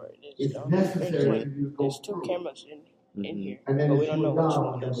open, camera it is. it's though. necessary for There's, you to go there's two through. cameras in here, And then but we it's don't you know and which God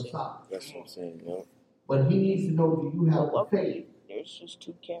on one the other is it. side. That's what I'm saying. Yeah. But he needs to know that you But have the luckily, faith there's just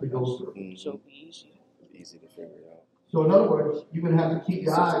two to go cameras, through. so it'll be easy. Easy to figure it out. So in other words, you're going to have to keep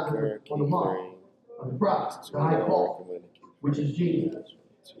your eyes Secure on the mark, keyframe. on the prize, It's the high call, recommended keyframe. which is Jesus.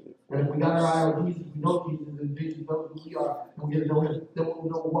 And if we got our eye on Jesus, we know Jesus, and Jesus knows who we are, and we get to know him, then we'll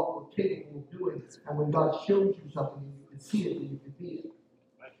know what we're capable of doing. And when God shows you something, you can see it and you can be it.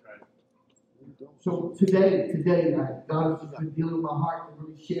 So today, God has just been dealing with my heart and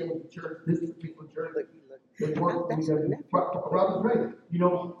really share with the church, this particular church, the work that we got to do. Robert Ray, you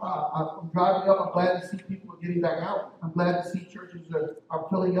know, I'm driving up. I'm glad to see people are getting back out. I'm glad to see churches are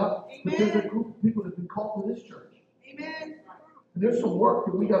filling up. But there's a group of people that have been called to this church. Amen. And there's some work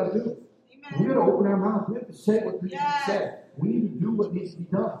that we got to do. We got to open our mouths. We have to say what needs to be said. We need to do what needs to be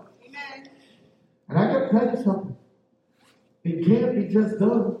done. Amen. And I got to tell you something. It can't be just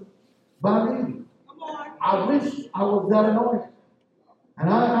done by me. Come on. I wish I was that anointed.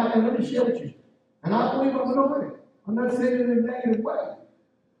 And let me share with you. And I believe I'm anointed. I'm not saying it in a negative way.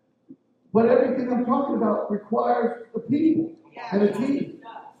 But everything I'm talking about requires the people and a team.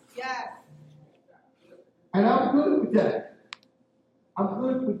 Yes. And I'm good with that. I'm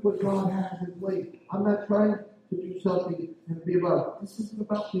good with what God has in place. I'm not trying to do something and be about, this isn't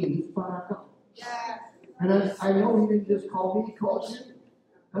about me, it's about our God. Yes. And I know he didn't just call me, he called you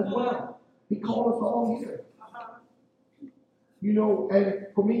as well. He called us all here. You know, and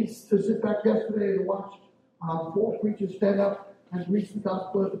for me to sit back yesterday and watch 4 preachers stand up and preach the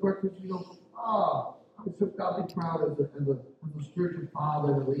gospel at the breakfast, you know, I was so godly proud as a spiritual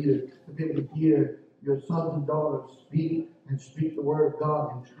father and a leader to be able to hear your sons and daughters speak and speak the word of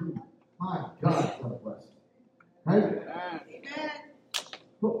God in truth. My God, God bless. Right? Amen.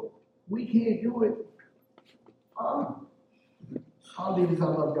 But we can't do it. Our leaders, I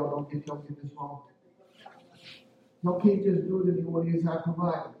love y'all. Don't get this wrong. Y'all can't just do it in the audience I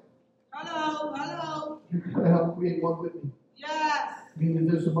provide. Hello. Hello. You gotta help create one with me. Yes. Meaning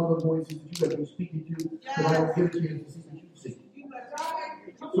there's some other voices that you gotta be speaking to that I don't get a chance to see that you see. You better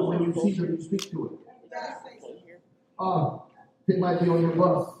right. So when you see them, you speak to it. Yes. They might be on your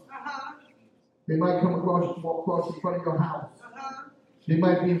bus. Uh-huh. They might come walk across in front of your house. Uh-huh. They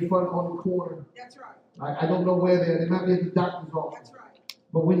might be in front on the corner. That's right. I don't know where they are. They might be at the doctor's office. That's right.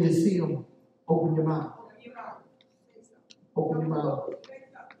 But when you see them, open your mouth. Open your mouth. Say something. Open your mouth. Say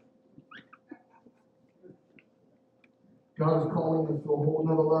something. God is calling us to a whole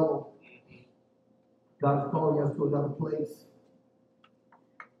nother level. God is calling us to another place.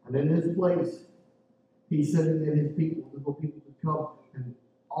 And in this place, he's sending in his people for people to come and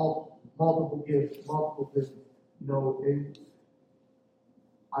all multiple gifts, multiple things. You know,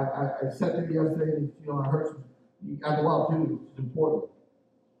 I said to you yesterday, you know, I heard some, after a while too, it's important.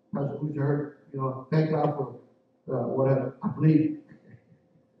 Pastor Butcher heard, you know, thank God for whatever. I believe.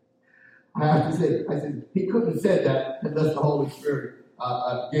 I have to say, I said, he couldn't have said that unless the Holy Spirit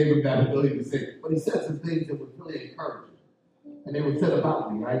gave him that ability to say it. But he said some things that were really encouraging. And they were said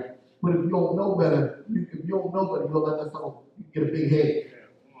about me, right? But if you don't know better, if you don't know better, you'll let us know you get a big head.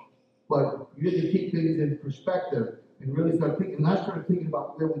 But you need to keep things in perspective and really start thinking. And I started thinking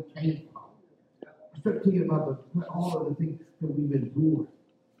about where we came from. I started thinking about all of the things that we've endured.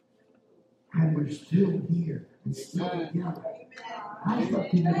 And we're still here and still together. I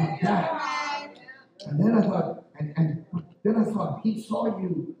started thinking about that. And then I thought, and then I thought, he saw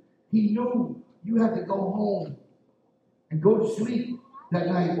you. He knew you had to go home and go to sleep that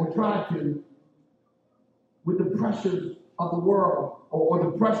night, or try to, with the pressures of the world, or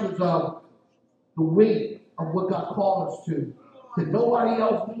the pressures of the weight of what God called us to, that nobody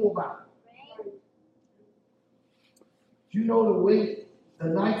else knew about. Do you know the weight, the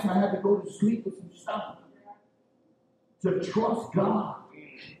nights I had to go to sleep with some stuff? to trust God.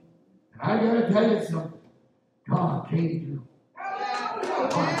 And I got to tell you something. God came through.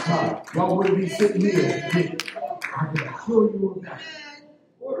 My God, y'all wouldn't be sitting here. I can assure you of that.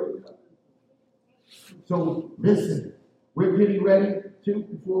 So listen, we're getting ready to,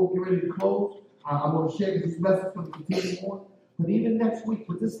 before we get ready to close, I'm going to share this message from the continuing on. But even next week,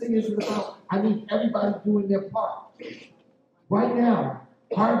 what this thing isn't about, I need everybody doing their part. Right now,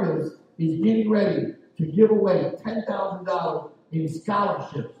 Harvest is getting ready to give away $10,000 in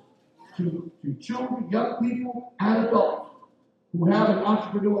scholarships to children, young people, and adults who have an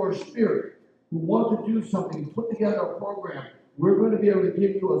entrepreneurial spirit, who want to do something, put together a program. We're going to be able to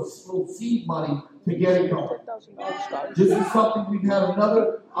give you a little seed money to get it going. This is something we've had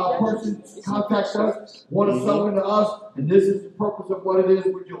another person contact us, want to sow into us, and this is the purpose of what it is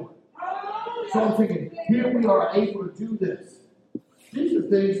we're doing. So I'm thinking, here we are able to do this. These are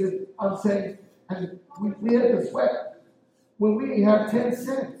things that I'm saying, and we had to sweat when we have 10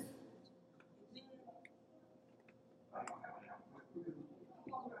 cents.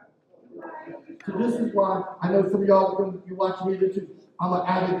 So this is why I know some of y'all are going to be watching me too. I'm an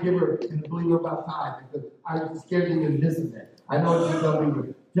avid giver and a believer about tithe because I'm scared to even miss it. I know it's a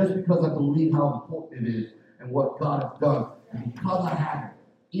believer just because I believe how important it is and what God has done. And because I have it,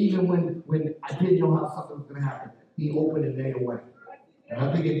 even when I didn't know how something was going to happen, He opened and made a way. And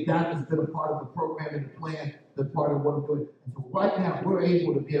I think that has been a part of the program and the plan, the part of what I'm doing. And so right now, we're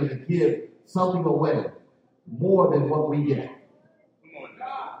able to be able to give something away more than what we get.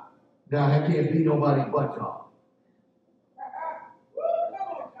 Now, I can't be nobody but y'all.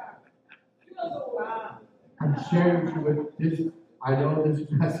 I'm sharing with you with this. I know this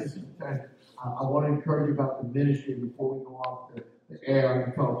message. I want to encourage you about the ministry before we go off the air.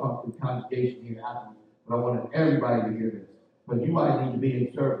 I'm going to talk to the congregation here after, but I want everybody to hear this. But you might need to be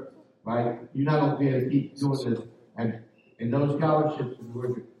in service, right? You're not going to be able to keep doing this. And those scholarships, we're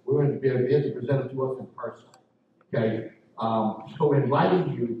going to be able to present them to us in person. Okay? So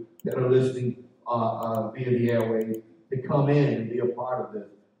inviting you that are listening via the airwaves to come in and be a part of this.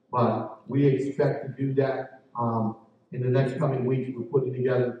 But we expect to do that in the next coming weeks. We're putting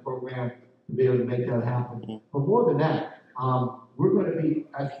together a program to be able to make that happen. But more than that, we're going to be,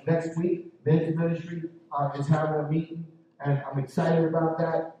 next week, men's ministry is having a meeting. And I'm excited about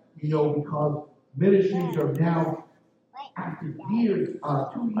that, because ministries are now, after years,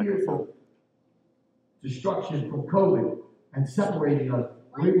 2 years of destruction from COVID and separating us,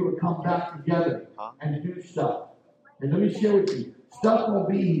 we're able to come back together and do stuff. And let me share with you, stuff won't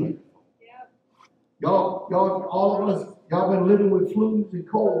be here. Y'all, all of us, y'all been living with flus and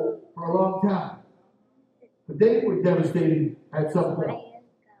cold for a long time. But they were devastating at some point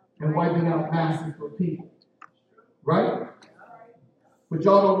and wiping out masses of people. Right? But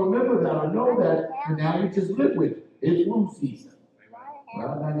y'all don't remember that or know that, and now you just live with it. It's flu season.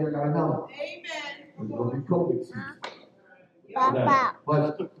 Well, now you gotta know. Amen. It's going to be COVID season.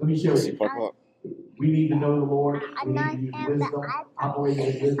 But let me share with you. We need to know the Lord. We need to use wisdom, operate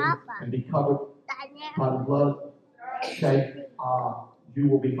in wisdom, and be covered by the blood. Okay? You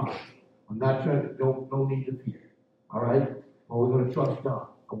will be fine. I'm not trying to, no need to fear. All right? But we're going to trust God.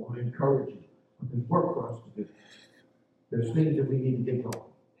 I want to encourage you. There's work for us to do. There's things that we need to get going.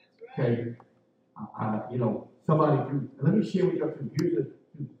 Okay? Somebody do. Let me share with you.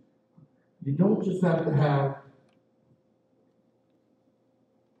 You don't just have to have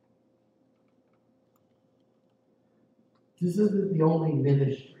this isn't the only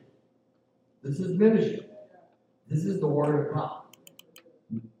ministry. This is ministry. This is the Word of God.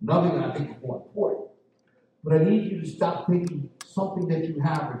 Nothing I think is more important. But I need you to stop thinking something that you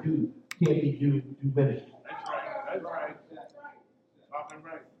have or do can't be do ministry. That's right. Talking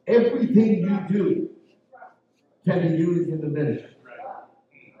right. Everything you do can be used in the ministry.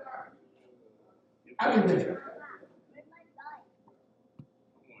 Everything.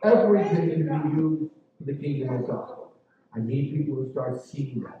 Everything can be used for the kingdom of God. I need people to start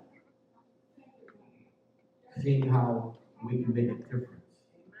seeing that. Seeing how we can make a difference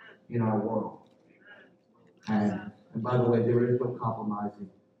in our world. And by the way, there is no compromising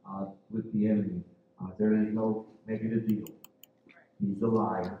with the enemy. There is no making a deal. He's a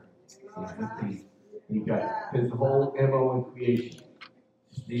liar. He's a thief. He got his whole MO in creation.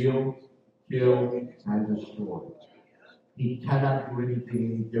 Steal, kill, and destroy. He cannot do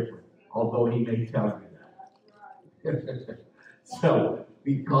anything any different, although he may tell you that. So,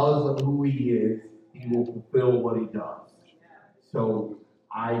 because of who he is, he will fulfill what he does. So,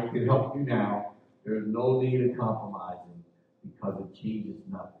 I can help you now. There's no need of compromising because it changes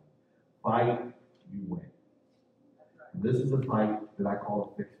nothing. Fight, you win. And this is a fight that I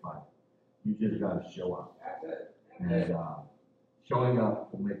call a fixed fight. You just got to show up. And showing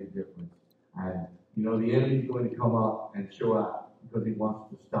up will make a difference. And, you know, the enemy's going to come up and show up because he wants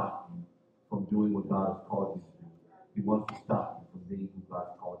to stop you from doing what God has called you to do. He wants to stop you from being who God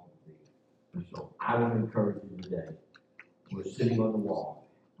has called you to be. And so I want to encourage you today. We're sitting on the wall.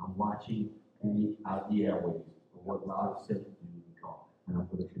 I'm watching out the airways for what God has said to do to become. And I'm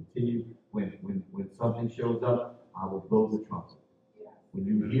going to continue. When something shows up, I will blow the trumpet. When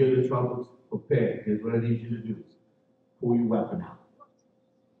you hear the trumpets, prepare. Here's what I need you to do. Pull your weapon out.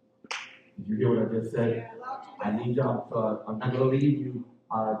 Did you hear what I just said? I need y'all. So I'm not going to leave you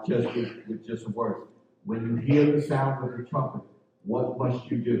just with just some words. When you hear the sound of the trumpet, what must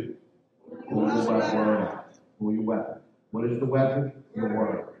you do? Pull your weapon out. Pull your weapon. What is the weapon? Your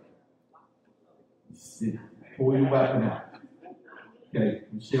word. Pull your weapon out. Okay,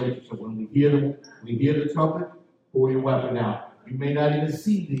 so when we hear the trumpet, pull your weapon out. You may not even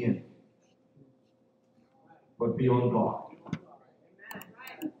see the enemy, but be on guard.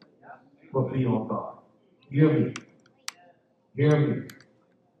 But be on guard. Hear me. Hear me.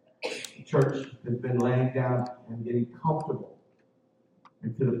 The church has been laying down and getting comfortable,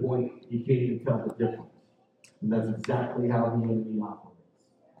 and to the point you can't even tell the difference. And that's exactly how the enemy operates.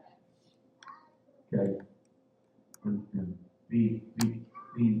 Okay? And be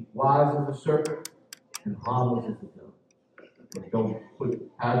wise as a serpent and harmless as a dove. But don't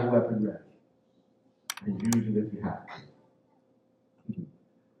have your weapon ready. And use it if you have to.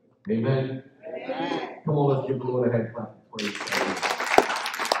 Amen? Amen. Come on, let's give the Lord a hand clap.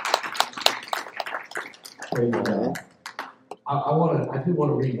 Praise God. I do want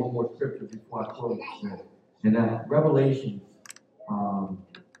to read one more scripture before I close this. And that Revelation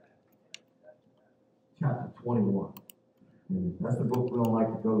chapter 21. And that's the book we don't like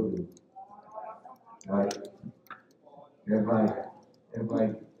to go to. Right? Everybody don't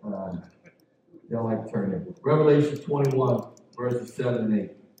like to turn in. Revelation 21, verses 7 and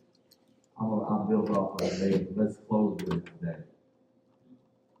 8. I'll build off of it later. Let's close with it today.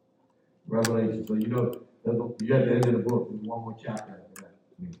 Revelation. So you at the end of the book. There's one more chapter after that.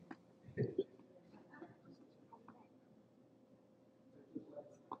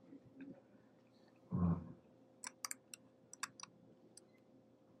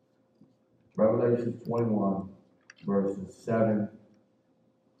 Revelation 21, verses 7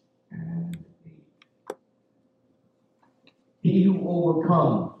 and 8. He who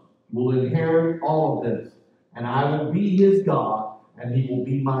overcomes will inherit all of this, and I will be his God, and he will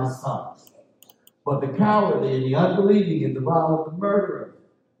be my son. But the cowardly and the unbelieving and the vile and the murderers,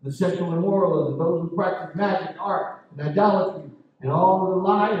 the sexual immorals, and those who practice magic, art, and idolatry, and all the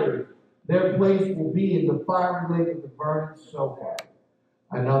liars, their place will be in the fiery lake of the burning sulfur.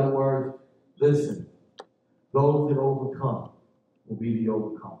 In other words, listen, those that overcome will be the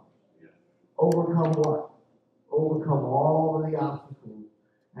overcomers. Overcome what? Overcome all of the obstacles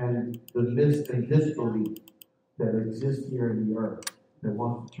and the mist and disbelief that exists here in the earth that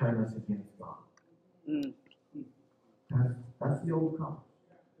wants to turn us against God. That's the overcomer.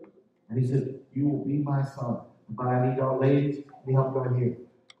 And he said, you will be my son. But I need our ladies to help right here.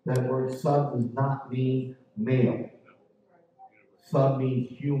 That word son does not mean male. Son means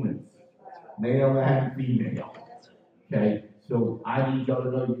humans. Male and female. Okay? So I need y'all to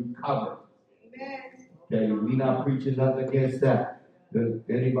know you covered. Okay? We're not preaching nothing against that.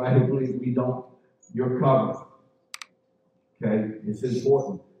 Anybody who believes we don't, you're covered. Okay? It's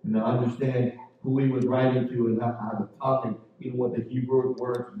important and to understand who he was writing to and how to talk and even what the Hebrew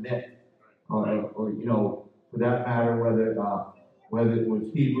words meant. Or for that matter, whether it was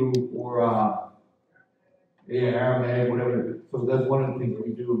Hebrew or Aramaic, whatever. So that's one of the things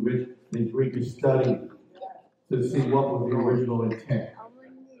we do in Greek study to see what was the original intent.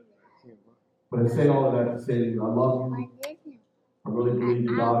 But I say all of that to say I love you. I really believe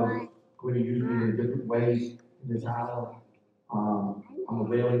that God is going to use me in different ways in this hour. I'm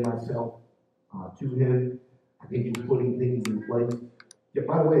availing myself to him. I think he's putting things in place. Yeah,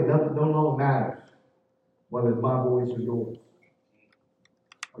 by the way, nothing no longer matters whether it's my voice or yours.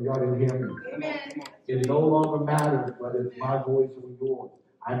 Oh, y'all didn't hear me. Amen. It no longer matters whether it's my voice or yours.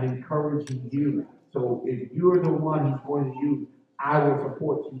 I'm encouraging you. So if you're the one who's going to use, I will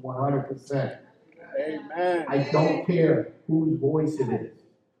support you 100%. Amen. I don't care whose voice it is.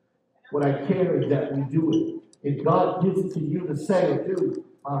 What I care is that we do it. If God gives it to you to say or do,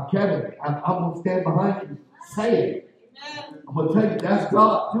 Kevin, I'm going to stand behind you. Say it. I'm going to tell you, that's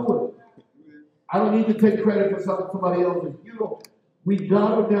God. Do it. I don't need to take credit for somebody else's. We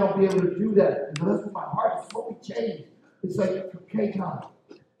got to now be able to do that. And that's what my heart is slowly changed. It's like, okay, God.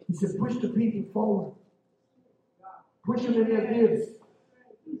 He said, push the people forward. Push them in their gifts.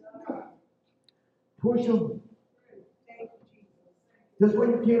 Push them. Just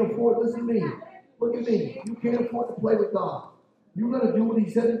when you can't afford, listen to me. Look at me. You can't afford to play with God. You're going to do what he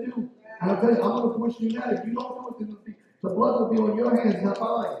said to do. And I'll tell you, I'm going to push you that. If you don't do it, the blood will be on your hands, not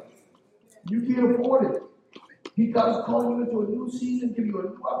mine. You can't afford it. God is calling you into a new season, give you a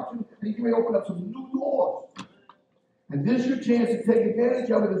new opportunity, and he can open up some new doors. And this is your chance to take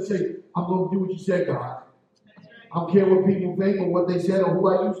advantage of it and say, I'm going to do what you said, God. I don't care what people think or what they said or who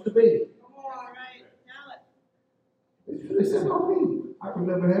I used to be. Come on, right? Tell it. They said, no, me. I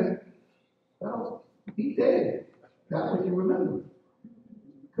remember him. Well, he dead. That's what you remember.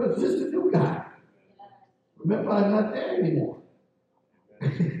 Because it's just a new guy. Remember, I'm not there anymore.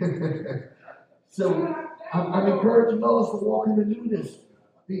 So, I'm encouraging us to walk in the newness.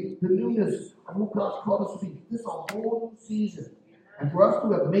 The newness of who God's called us to be. This is a whole new season. And for us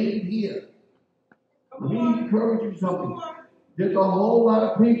to have made it here, let me encourage you something. There's a whole lot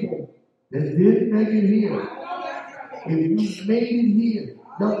of people that didn't make it here. If you made it here,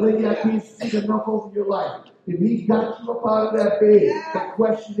 young lady, I can't speak enough over your life. If he got you up out of that bed, the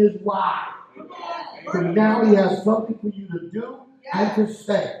question is why? So now he has something for you to do and to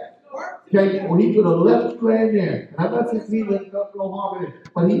say. Okay, well, he could have left you in there. And I'm not saying he left no harm in it,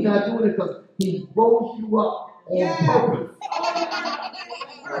 but he's not doing it because he rose you up on purpose.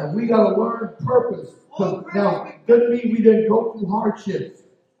 And we got to learn purpose. Now, doesn't mean we didn't go through hardships.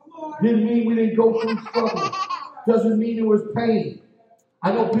 Didn't mean we didn't go through struggle. Doesn't mean it was pain.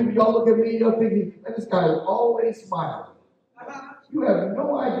 I know people, y'all look at me, you're thinking, man, this guy is always smiling. You have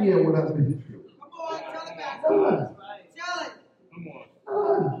no idea what I've been through. Come on, tell it back. None. Tell it. Come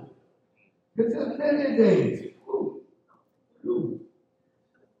on. None. Because there's many days.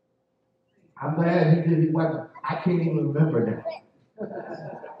 I'm glad he did it. I can't even remember now.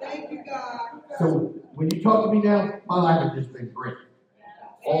 Thank you, God. So when you talk to me now, my life has just been great.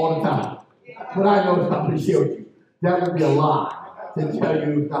 All the time. But I know I'm going to share with you. That would be a lie to tell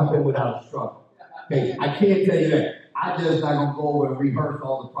you I've been without a struggle. Okay, I can't tell you that. I just not going to go over and rehearse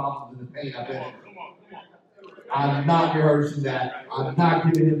all the problems and the pain I've been through. I'm not rehearsing that. I'm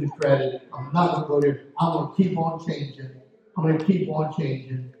not giving him the credit. I'm not going to go there. I'm going to keep on changing. I'm going to keep on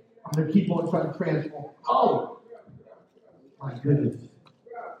changing. I'm going to keep on trying to transform. Oh, my goodness.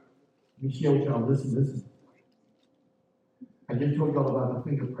 Let me share with y'all. Listen. I just told y'all about the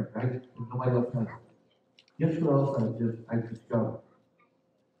fingerprint, right? Nobody else has it. Guess what else I discovered?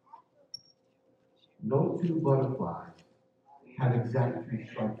 No two butterflies have exactly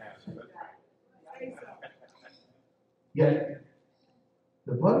stripes. Yet,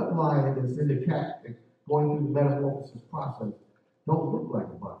 the butterfly that's in the cat going through the metamorphosis process don't look like a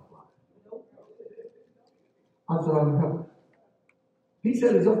butterfly. He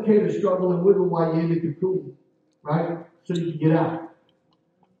said it's okay to struggle and wiggle while you're in the cocoon, right? So you can get out.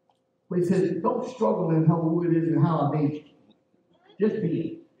 But he said, don't struggle and tell who it is and how I made you. Just be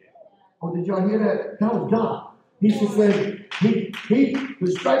it. Oh, did y'all hear that? That was God. He said,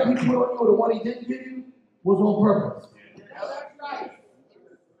 the stripe he put on you or the one he didn't give you was on purpose.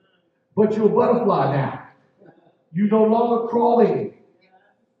 But you're a butterfly now. You're no longer crawling.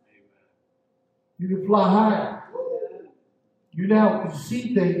 You can fly higher. You now can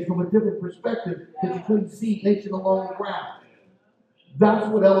see things from a different perspective that you couldn't see nature along the ground. That's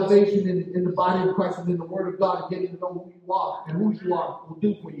what elevation in the body of Christ and in the Word of God and getting to know who you are and who you are will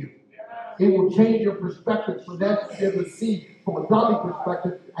do for you. It will change your perspective so that you're able to see from a godly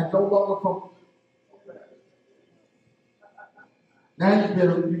perspective and no longer from. Now you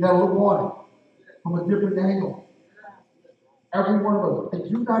got to look on it from a different angle. Every one of us. I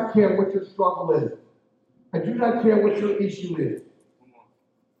do not care what your struggle is. I do not care what your issue is.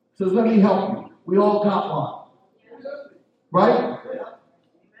 So let me help you. We all got one. Right?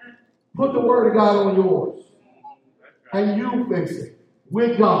 Put the Word of God on yours. And you fix it.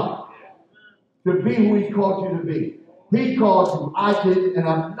 With God. To be who He's called you to be. He called you. I did. And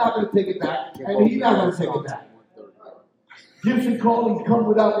I'm not going to take it back. And He's not going to take it back. Gifts and callings come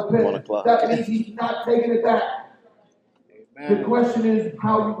without repentance. That means He's not taking it back. Amen. The question is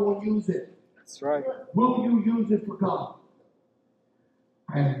how you going to use it. That's right. Will you use it for God?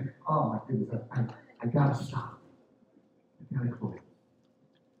 And oh my goodness, I gotta stop. I gotta close.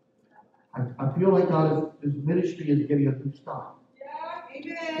 I feel like God His ministry is getting a new start.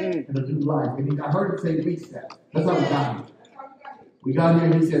 Amen. And a new life. And I heard Him say reset. That's how we got here. We got here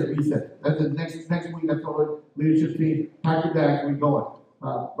and He said reset. That's the next week I told the leadership team, pack your bags, we're going.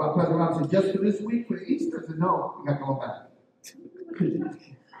 President Ron said, just for this week, for Easter? I said, no, we got to go back.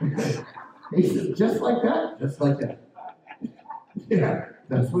 He said, just like that? Just like that. Yeah,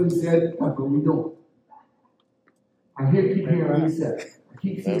 that's what He said. That's what we do. Keep hearing reset. I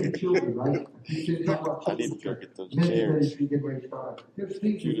keep seeing the children, right? I He said, talk about I need to go get those men's chairs. ministry getting ready to start. There's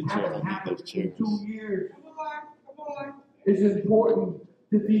things Few that of the chairs, haven't I need happened those in chairs. 2 years. Come on. It's important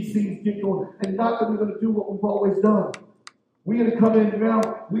that these things get going. And not that we're going to do what we've always done. We're going to come in now.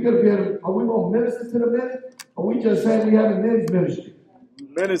 We're going to be able to, are we going to minister to the men? Or we just saying we have a men's ministry?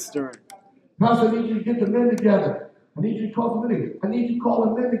 Ministering. Pastor, I need you to get the men together. I need you to call the men. I need you to call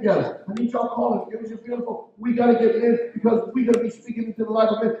the men together. I need y'all calling. It was beautiful. We got to get men because we're going to be speaking into the life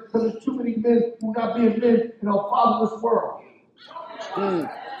of men. Because there's too many men who are not being men in our fatherless world.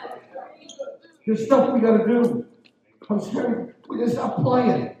 There's stuff we got to do. I'm saying, we just stop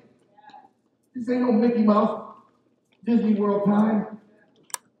playing. This ain't no Mickey Mouse, Disney World time.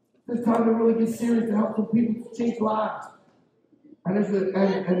 It's time to really get serious to help some people change lives. And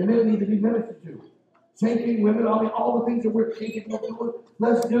men need to be ministered to. Same thing, women, I mean, all the things that we're capable of doing,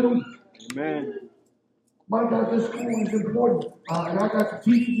 let's do. Amen. My God, this school is important. And I got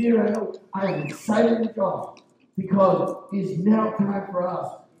the teachers here. I know I am excited with God because it's now time for us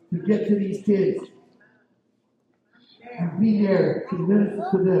to get to these kids and be there to minister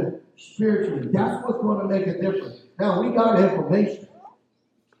to them spiritually. That's what's going to make a difference. Now, we got information.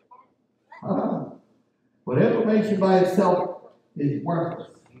 But information by itself is worthless.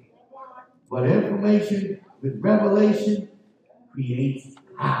 But information with revelation creates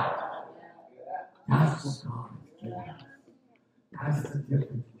power. That's what God is giving us. That's the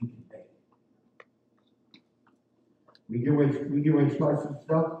difference we can make. We get ready to start some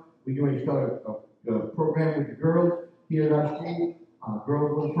stuff. We get ready to start a program with the girls here at our school.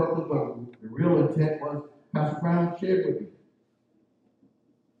 Girls on purpose, but the real intent was Pastor Brown shared with me.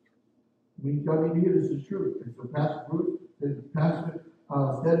 Y'all need to hear this is true. And so Pastor Bruce, Pastor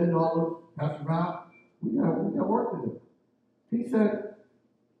Stedman, all those, Pastor Brown, we got work to do. He said,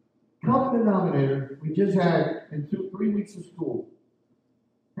 common denominator we just had in 3 weeks of school,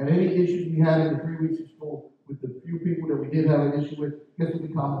 and any issues we had in the 3 weeks of school with the few people that we did have an issue with, guess what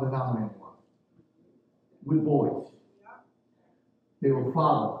the common denominator was? With boys. They were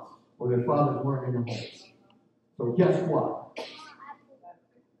fathers, or their fathers weren't in the home. So guess what?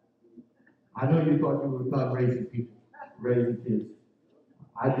 I know you thought you were done raising people, raising kids.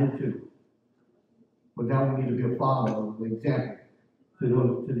 I did too. But now we need to be a father of the example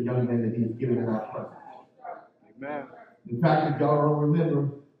to the young men that he's given in our presence. Amen. In fact, if y'all don't remember,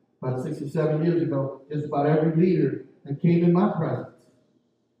 about 6 or 7 years ago, just about every leader that came in my presence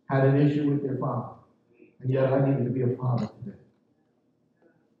had an issue with their father. And yet I needed to be a father today.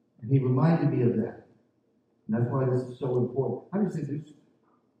 And he reminded me of that. And that's why this is so important. I just think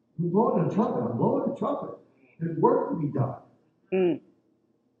we're blowing the trumpet. I'm blowing the trumpet. There's work to be done.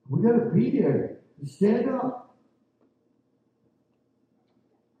 We got to be there to stand up.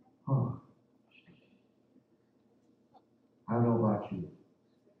 I don't know about you.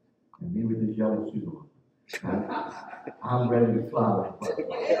 And me with this yellow suit on. I'm ready to fly.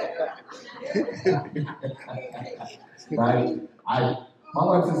 Right? My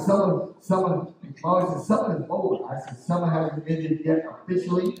wife said, someone is over. I said, someone hasn't ended yet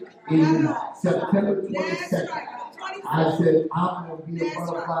officially in September 22nd. I said, I'm going to be a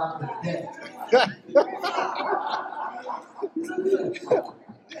butterfly today.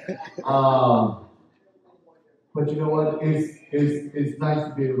 But you know what? It's nice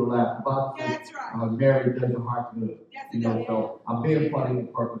to be able to laugh about it. Mary does a heart good. You know, so I'm being funny on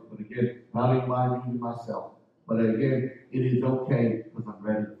purpose, but again, I don't even mind using myself. But again, it is okay because I'm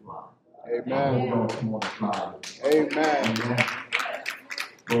ready to fly. Amen. Y'all come on to fly. Amen. Amen.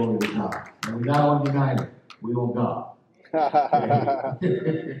 Glory to God. And we're not on United. We're on God.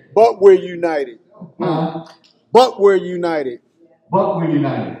 But we're united. But we're united. But we're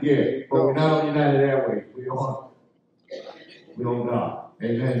united, yeah. But we're not on United Airways. We're on God.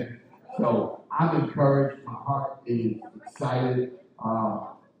 Amen. So I'm encouraged. My heart is excited.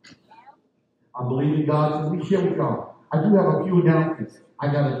 I'm believing God. So we share with y'all. I do have a few announcements I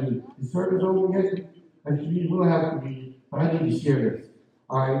got to do. The service over yet? We don't have communion, but I need to share this.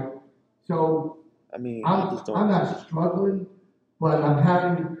 All right. So I'm not struggling, but I'm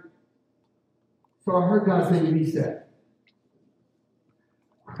having. So I heard God say reset.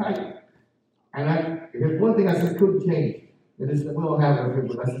 Right? And there's one thing I said couldn't change. And this we don't have it here,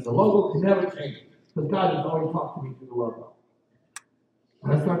 but I said the logo can never change. Because God has always talked to me through the logo.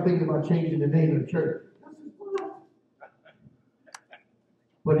 And I started thinking about changing the name of the church. I said, what?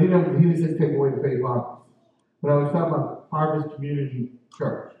 But he didn't take away the Faith Harvest. But I was talking about Harvest Community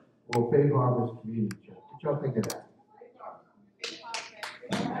Church. Or Faith Harvest Community Church. What y'all think of that?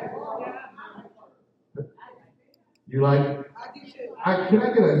 You like it? Can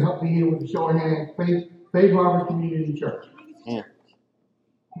I get a help me here with the show of hands? Faith Harvest Community Church.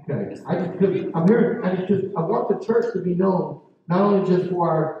 Okay. I'm here, I want the church to be known, not only just for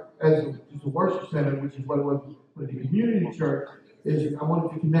our, as a worship center, which is what it was for the community church, is I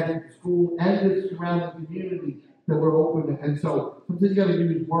wanted to connect with the school and the surrounding community that we're open. And so, sometimes you got to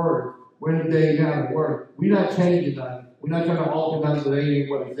use words. We're in the day now of work. We're not changing nothing. We're not trying to alter nothing that ain't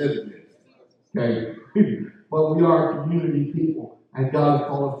what it says it is. Okay? But we are community people, and God has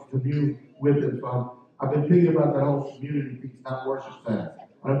called us to commune with them. So I've been thinking about that whole community piece, not worship center.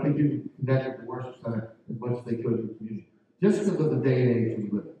 I don't think you can connect with the worship center as much as they could with the community. Just because of the day and age we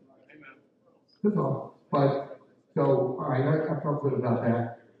live in. That's all. But, so, all right, I felt good about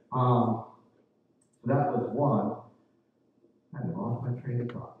that. That was one. I lost my train of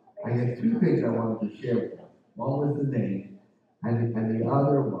thought. I had two things I wanted to share with you. One was the name, and the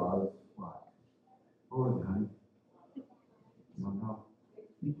other was what? What was that? No.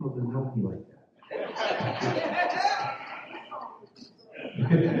 People don't know me like that.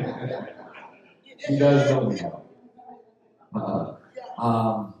 He does know me now.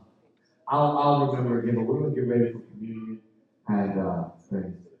 I'll remember again, but we're going to get ready for communion and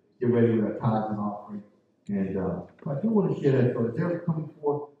get ready with our tithes and offering. And I do want to share that. So as they're coming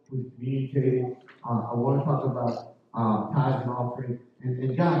forth with the communion table, I want to talk about tithes and offering.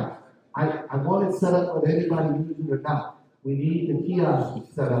 And guys, I want it set up whether anybody uses it or not. We need the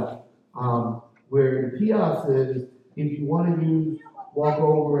kiosk set up. Where the kiosk is, if you want to walk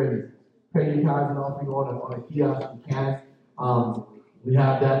over and pay your tithes and offering on a kiosk, you can. We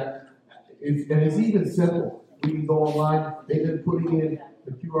have that. It's even simple. We can go online. They've been putting in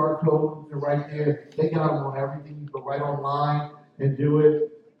the QR codes are right there. They got them on everything. You go right online and do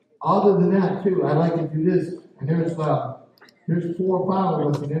it. Other than that, too, I like to do this. And there's 4 or 5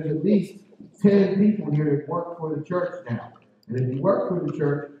 of us, and there's at least 10 people here that work for the church now. And if you work for the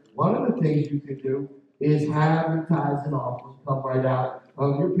church, one of the things you can do is have your tithes and offerings come right out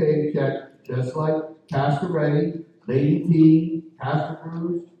of your paycheck, just like Pastor Ray, Lady T, Pastor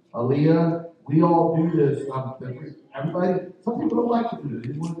Bruce, Aaliyah. We all do this. Everybody, some people don't like to do this.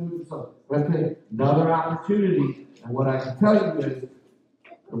 They want to do it themselves. But I think another opportunity, and what I can tell you is,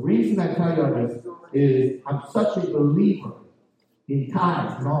 the reason I tell you this is I'm such a believer in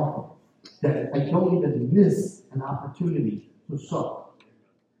tithes and offerings that I don't even miss an opportunity to sow.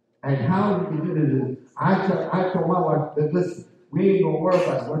 And how we can do it is, I told my wife that, listen, we ain't going to worry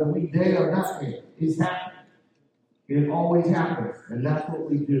about it, whether we there or not there. It's happening. It always happens, and that's what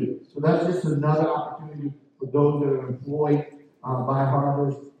we do. So that's just another opportunity for those that are employed by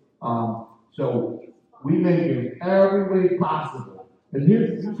Harvest. So we make it every way possible. And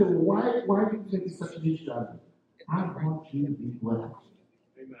here's, you say, well, why do you think it's such an issue out of it? I want you to be blessed.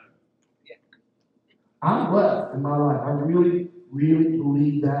 Amen. I'm blessed in my life. I really, really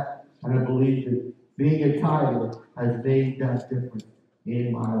believe that, and I believe that being a tither has made that difference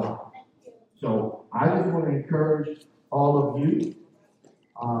in my life. So I just want to encourage all of you,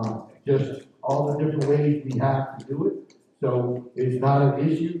 just all the different ways we have to do it. So it's not an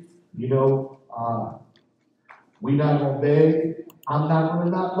issue. We're not going to beg. I'm not going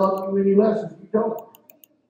to not love you any less if you don't.